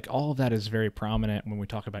this like all of that is very prominent when we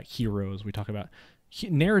talk about heroes. We talk about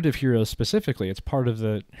narrative heroes specifically. It's part of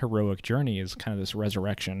the heroic journey is kind of this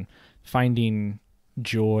resurrection, finding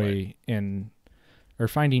joy or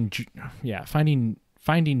finding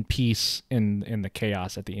peace in the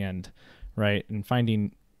chaos at the end, right? And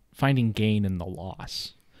finding gain in the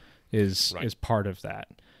loss is part of that.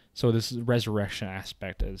 So this resurrection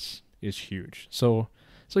aspect is huge. So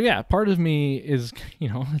yeah, part of me is, you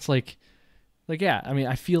know, it's like yeah, I mean,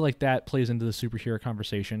 I feel like that plays into the superhero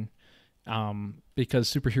conversation, because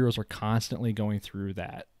superheroes are constantly going through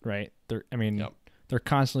that, right? They're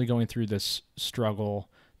constantly going through this struggle.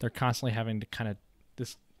 They're constantly having to kind of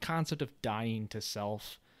this concept of dying to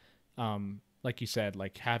self, like you said,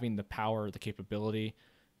 like having the power, the capability,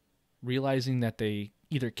 realizing that they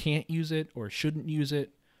either can't use it or shouldn't use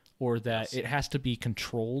it, or that it has to be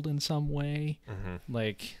controlled in some way.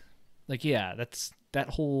 Like yeah, that's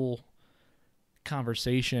that whole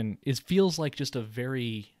conversation feels like just a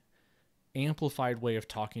very amplified way of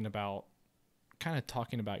talking about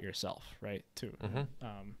yourself, right? Too.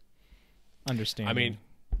 Understanding. I mean,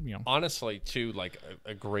 you know, honestly, too, like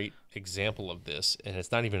a great example of this, and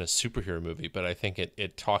it's not even a superhero movie, but I think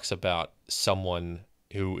it talks about someone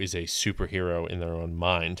who is a superhero in their own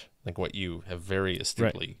mind, like what you have very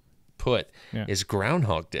astutely put Yeah. is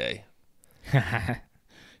Groundhog Day. Yeah.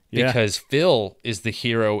 Because Phil is the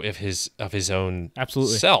hero of his own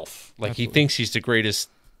Absolutely. self. Like Absolutely. he thinks he's the greatest,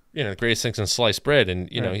 the greatest things in sliced bread, and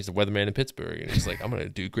Right. he's the weatherman in Pittsburgh, and he's like, I'm gonna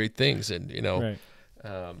do great things, and Right.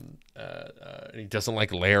 and he doesn't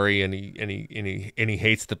like Larry, and he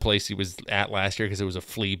hates the place he was at last year because it was a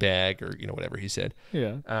flea bag, or whatever he said.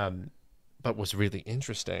 Yeah. But what's really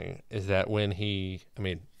interesting is that when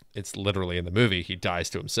it's literally in the movie, he dies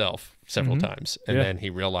to himself several times, and then he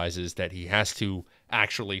realizes that he has to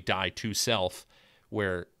actually die to self,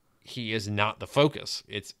 where he is not the focus.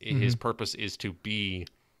 It's his purpose is to be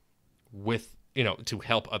with, to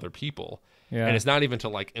help other people. Yeah. And it's not even to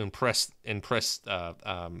like impress Annie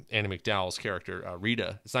McDowell's character,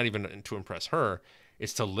 Rita. It's not even to impress her.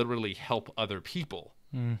 It's to literally help other people.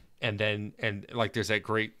 And like there's that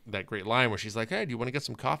great line where she's like, hey, do you want to get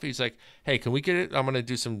some coffee? He's like, hey, can we get it?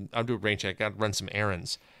 I'll do a rain check. I gotta run some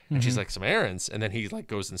errands. And she's like, some errands? And then he like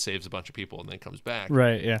goes and saves a bunch of people and then comes back.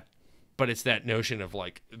 Right. Yeah. But it's that notion of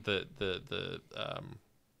like the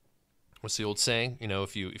what's the old saying?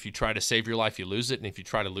 If you try to save your life, you lose it, and if you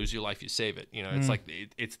try to lose your life, you save it. It's like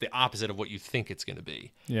it's the opposite of what you think it's going to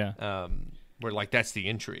be. Yeah. Where like that's the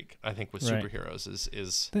intrigue I think with Right. superheroes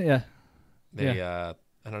is Yeah.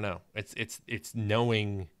 I don't know. It's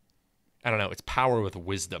knowing. I don't know. It's power with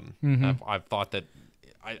wisdom. I've thought that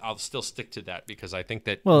I'll still stick to that because I think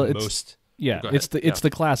that Well, most. Yeah, Go ahead. it's the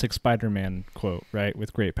classic Spider-Man quote, right?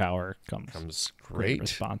 With great power comes great great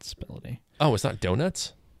responsibility. Oh, it's not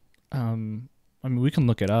donuts. I mean, we can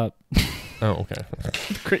look it up. Oh, okay.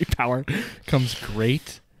 Great power comes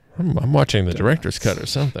great. I'm watching the director's cut or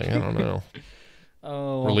something. I don't know.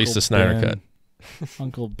 Oh, Release Uncle the Snyder Ben. cut.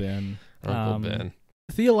 Uncle Ben. Uncle Ben.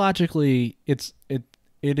 Theologically, it's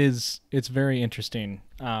very interesting.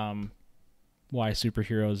 Why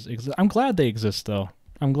superheroes exist? I'm glad they exist, though.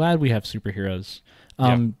 I'm glad we have superheroes.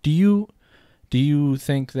 Do you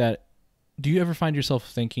think that? Do you ever find yourself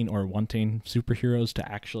thinking or wanting superheroes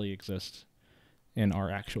to actually exist in our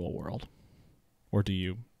actual world, or do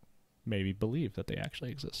you maybe believe that they actually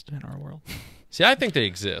exist in our world? See, I think they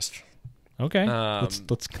exist. Okay,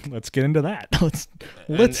 let's get into that.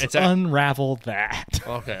 Let's unravel that.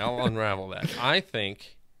 Okay, I'll unravel that. I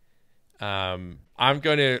think I'm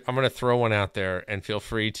gonna throw one out there, and feel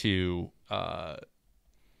free to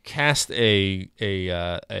cast a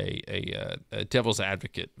devil's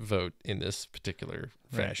advocate vote in this particular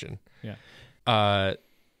fashion. Right. Yeah.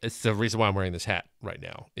 It's the reason why I'm wearing this hat right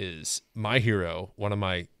now. Is my hero,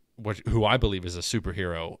 who I believe is a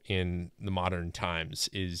superhero in the modern times,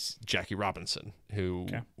 is Jackie Robinson, who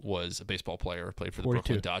was a baseball player, played for the 42.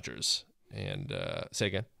 Brooklyn Dodgers. And say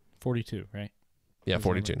again? 42, right? Yeah,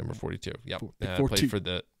 42, number 42. Yep. 42. Played for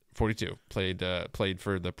the 42. Played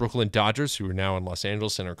for the Brooklyn Dodgers, who are now in Los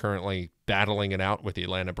Angeles and are currently battling it out with the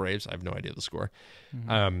Atlanta Braves. I have no idea the score.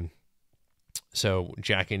 So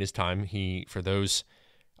Jackie in his time, for those,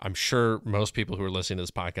 I'm sure most people who are listening to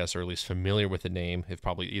this podcast are at least familiar with the name, have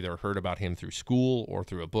probably either heard about him through school or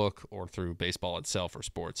through a book or through baseball itself or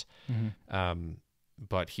sports.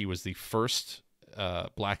 But he was the first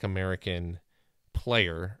Black American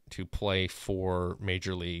player to play for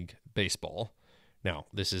Major League Baseball. Now,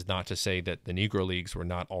 this is not to say that the Negro Leagues were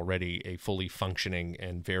not already a fully functioning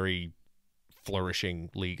and very flourishing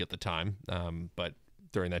league at the time, but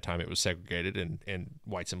during that time it was segregated and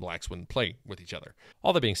whites and blacks wouldn't play with each other.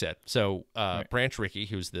 All that being said, so Branch Rickey,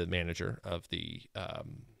 who's the manager of the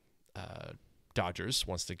Dodgers,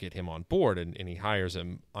 wants to get him on board, and he hires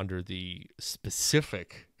him under the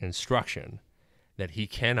specific instruction that he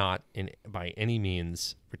cannot by any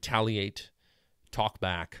means retaliate, talk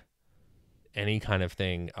back, any kind of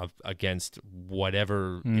thing against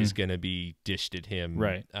whatever is going to be dished at him.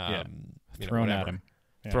 Right. Thrown at him.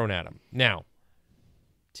 Yeah. Thrown at him. Now,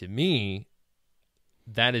 to me,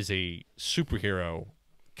 that is a superhero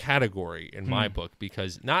category in my book,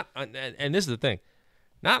 because and this is the thing,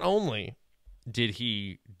 not only did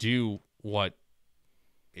he do what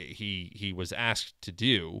he was asked to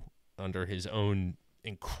do under his own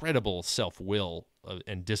incredible self-will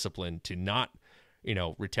and discipline to not,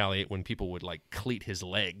 retaliate when people would like cleat his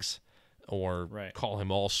legs or call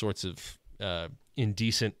him all sorts of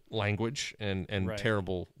indecent language and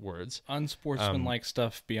terrible words, unsportsmanlike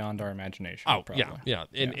stuff beyond our imagination. Oh, probably. yeah.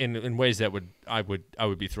 In ways that I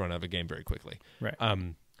would be thrown out of a game very quickly. Right.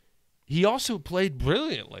 He also played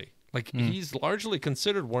brilliantly. Like he's largely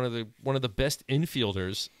considered one of the best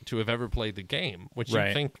infielders to have ever played the game, which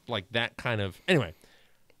you think like that kind of anyway.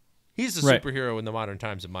 He's a superhero in the modern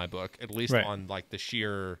times in my book, at least on like the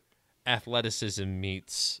sheer athleticism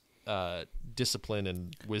meets discipline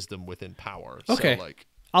and wisdom within power. Okay. So, like,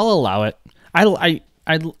 I'll allow it.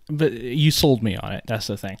 But you sold me on it. That's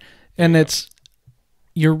the thing. And it's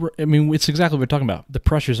exactly what we're talking about. The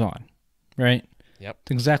pressure's on, right? Yep.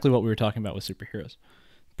 It's exactly what we were talking about with superheroes.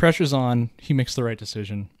 Pressure's on. He makes the right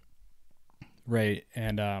decision, right?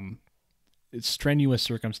 And it's strenuous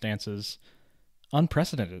circumstances,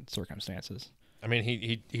 unprecedented circumstances. I mean,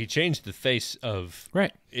 he changed the face of,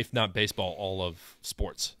 right, if not baseball, all of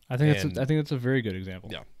sports. I think that's a very good example.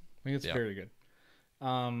 Yeah, I think it's very good.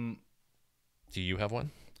 Do you have one?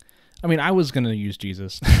 I mean, I was gonna use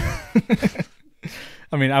Jesus.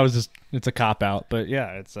 I mean, it's a cop out, but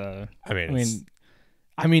yeah, it's I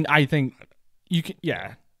think you can.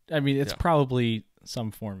 Yeah, I mean, it's probably some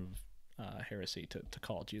form of heresy to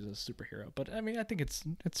call Jesus a superhero, but I mean, I think it's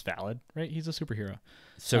valid, right? He's a superhero.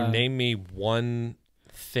 So name me one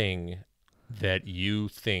thing that you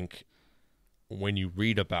think when you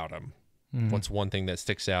read about him. What's one thing that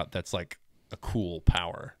sticks out that's like a cool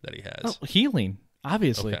power that he has? Oh, healing,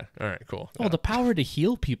 obviously. Okay. All right, cool. Oh, the power to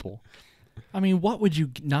heal people. I mean, what would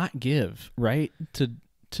you not give, right?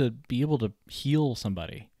 To be able to heal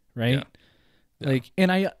somebody, right? Yeah. Like,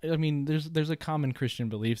 and I mean, there's a common Christian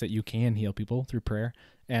belief that you can heal people through prayer,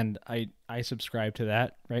 and I subscribe to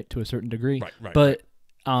that, right, to a certain degree. Right.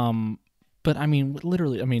 But I mean,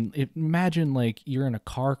 literally, I mean, imagine like you're in a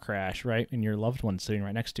car crash, right, and your loved one's sitting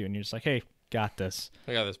right next to you, and you're just like, hey, got this.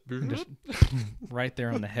 I got this. And just right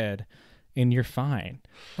there on the head, and you're fine.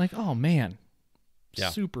 Like, oh man,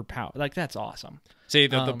 superpower. Like, that's awesome. See,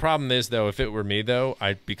 the problem is though, if it were me though,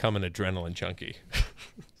 I'd become an adrenaline junkie.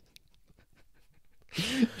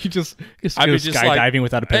 You just go skydiving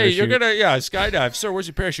without a parachute. Hey, you're gonna skydive, sir. Where's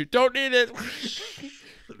your parachute? Don't need it.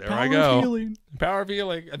 There Power I go. Of healing. Power of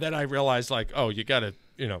healing. And then I realized, like, oh, you gotta,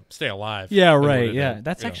 stay alive. Yeah, right. Yeah,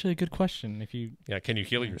 that's actually a good question. If you can you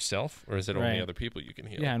heal yourself, or is it only other people you can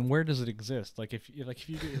heal? Yeah, and where does it exist? Like if you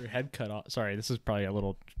get your head cut off. Sorry, this is probably a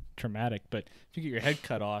little traumatic, but if you get your head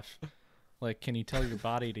cut off, like, can you tell your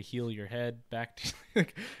body to heal your head back to?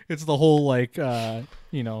 It's the whole like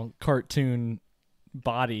cartoon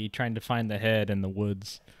body trying to find the head in the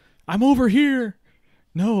woods. I'm over here.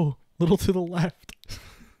 No, little to the left.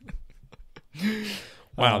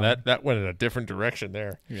 Wow, that went in a different direction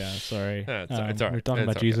there. Yeah, sorry. It's all right. We were talking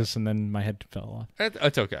about Jesus, and then my head fell off.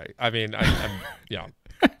 It's okay. I mean, I'm yeah.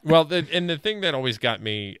 Well, the thing that always got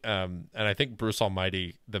me, and I think Bruce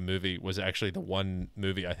Almighty, the movie, was actually the one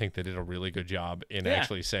movie I think that did a really good job in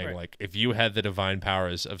actually saying, like, if you had the divine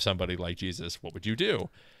powers of somebody like Jesus, what would you do?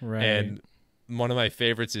 Right. And one of my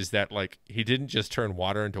favorites is that, like, he didn't just turn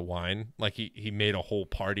water into wine. Like, he made a whole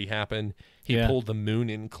party happen. He pulled the moon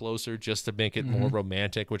in closer just to make it more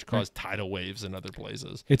romantic, which caused tidal waves in other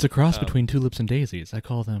places. It's a cross between tulips and daisies. I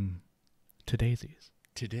call them to-daisies.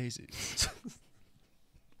 To-daisies.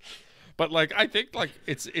 But, like, I think, like,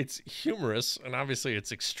 it's humorous, and obviously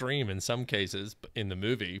it's extreme in some cases in the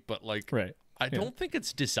movie, but, like, I don't think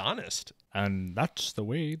it's dishonest. And that's the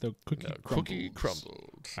way the cookie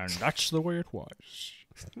crumbled. And that's the way it was.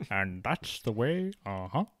 And that's the way,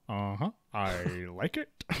 I like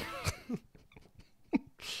it.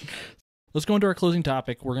 Let's go into our closing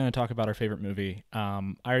topic. We're going to talk about our favorite movie.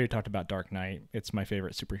 I already talked about Dark Knight. It's my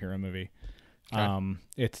favorite superhero movie. Okay.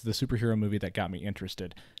 It's the superhero movie that got me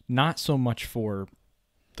interested. Not so much for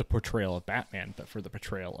the portrayal of Batman, but for the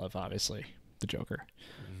portrayal of, obviously, the Joker.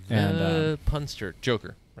 The punster.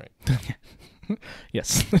 Joker, right.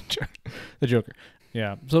 Yes, the Joker.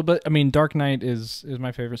 Yeah. So, but I mean, Dark Knight is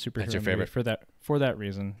my favorite superhero That's your favorite? movie for that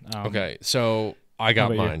reason. Okay, so I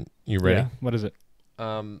got mine. You ready? Yeah. What is it?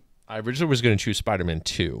 I originally was going to choose Spider-Man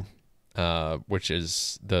 2, which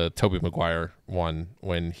is the Tobey Maguire one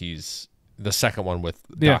when he's the second one with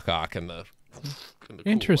Doc Ock and the cool,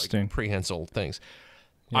 interesting, like, prehensile things.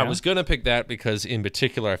 Yeah. I was going to pick that because in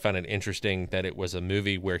particular I found it interesting that it was a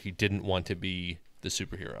movie where he didn't want to be the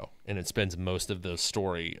superhero, and it spends most of the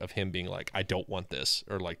story of him being like, I don't want this,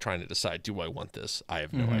 or like trying to decide, do I want this? I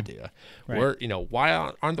have no idea. Right. Where, why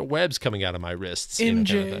aren't the webs coming out of my wrists? MJ. Kind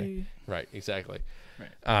of thing. Right, exactly.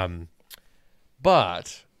 Right.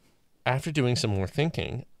 But after doing some more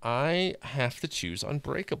thinking, I have to choose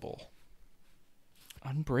Unbreakable.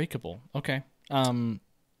 Unbreakable. Okay.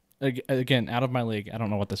 Again, out of my league. I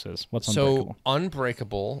don't know what this is. What's Unbreakable? So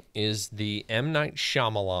Unbreakable is the M. Night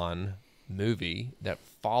Shyamalan movie that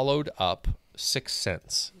followed up Sixth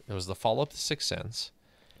Sense. It was the follow-up to Sixth Sense.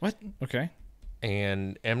 What? Okay.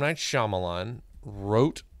 And M. Night Shyamalan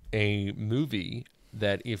wrote a movie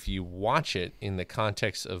that, if you watch it in the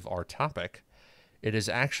context of our topic, it is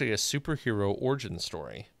actually a superhero origin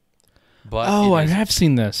story. But I have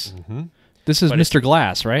seen this. Mm-hmm. This is Mr.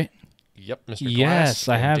 Glass, right? Yep, Mr. Yes, Glass.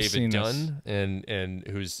 I and have David seen Dunn, and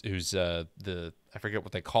who's the I forget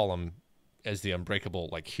what they call him as the unbreakable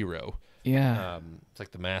like hero. Yeah. It's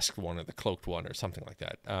like the masked one or the cloaked one or something like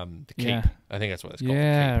that. The cape. Yeah. I think that's what it's called.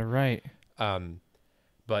 Yeah, The cape. right.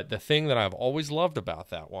 But the thing that I've always loved about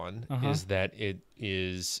that one Uh-huh. is that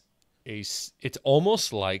it's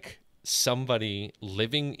almost like somebody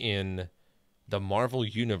living in the Marvel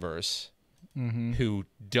universe Mm-hmm. who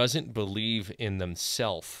doesn't believe in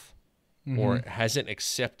themselves or hasn't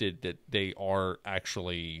accepted that they are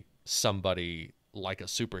actually somebody like a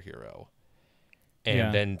superhero,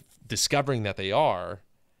 and then discovering that they are,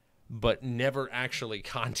 but never actually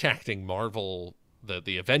contacting Marvel,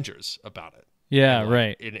 the Avengers, about it. Yeah, And, like,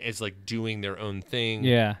 right. It's like doing their own thing,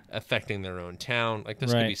 Yeah. affecting their own town. Like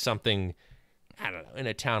this could be something, I don't know, in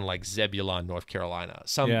a town like Zebulon, North Carolina,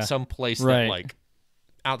 some place that like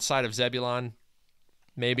outside of Zebulon,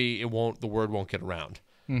 maybe the word won't get around.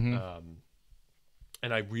 Mm-hmm.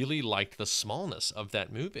 And I really liked the smallness of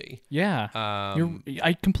that movie. Yeah.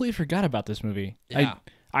 I completely forgot about this movie. Yeah.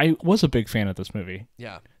 I was a big fan of this movie.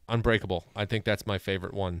 Yeah. Unbreakable. I think that's my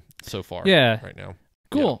favorite one so far. Yeah. Right now.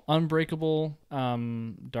 Cool. Yeah. Unbreakable,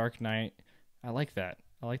 Dark Knight. I like that.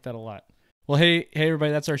 I like that a lot. Well, hey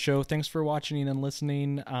everybody, that's our show. Thanks for watching and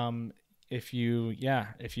listening. If you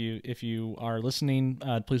are listening,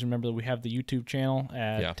 please remember that we have the YouTube channel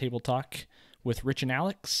at Table Talk with Rich and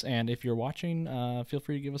Alex. And if you're watching, feel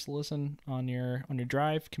free to give us a listen on your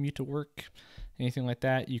drive, commute to work, anything like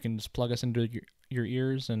that. You can just plug us into your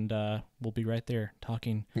ears, and we'll be right there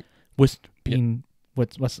talking. What's the name?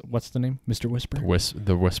 Mr. Whisper.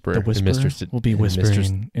 The Whisperer. The Whisperer will be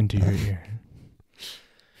whispering into your ear.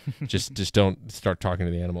 just don't start talking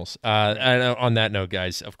to the animals. And on that note,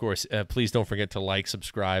 guys, of course, please don't forget to like,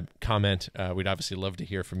 subscribe, comment. We'd obviously love to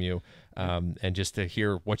hear from you, and just to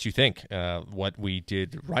hear what you think, what we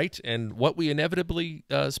did right and what we inevitably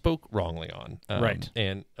spoke wrongly on. Right.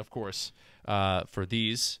 And of course, for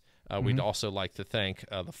these, we'd also like to thank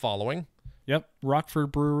the following. Yep,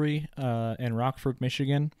 Rockford Brewery in Rockford,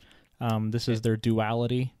 Michigan. This is their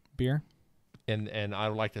Duality beer. And I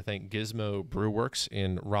would like to thank Gizmo Brew Works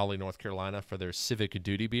in Raleigh, North Carolina for their Civic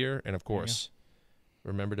Duty beer. And, of course,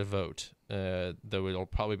 remember to vote, though it'll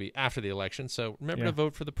probably be after the election. So remember to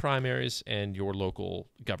vote for the primaries and your local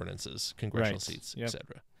governances, congressional seats,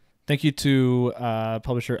 etc. Thank you to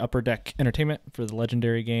publisher Upper Deck Entertainment for the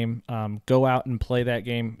legendary game. Go out and play that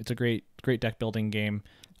game. It's a great deck building game.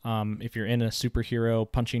 If you're in a superhero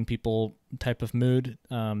punching people type of mood,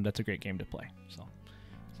 that's a great game to play. So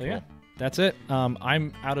cool. Yeah. That's it.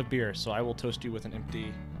 I'm out of beer, so I will toast you with an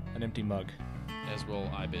empty mug. As will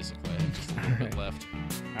I, basically. I have just a little bit left.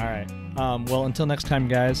 All right. Well, until next time,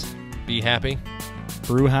 guys. Be happy.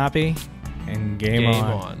 Brew happy. And game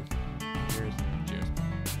on. Cheers. Cheers.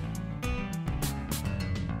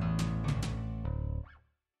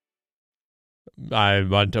 I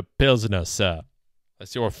want a Pilsner, sir.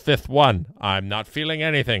 That's your fifth one. I'm not feeling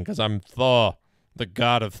anything because I'm Thor, the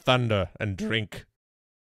god of thunder and drink.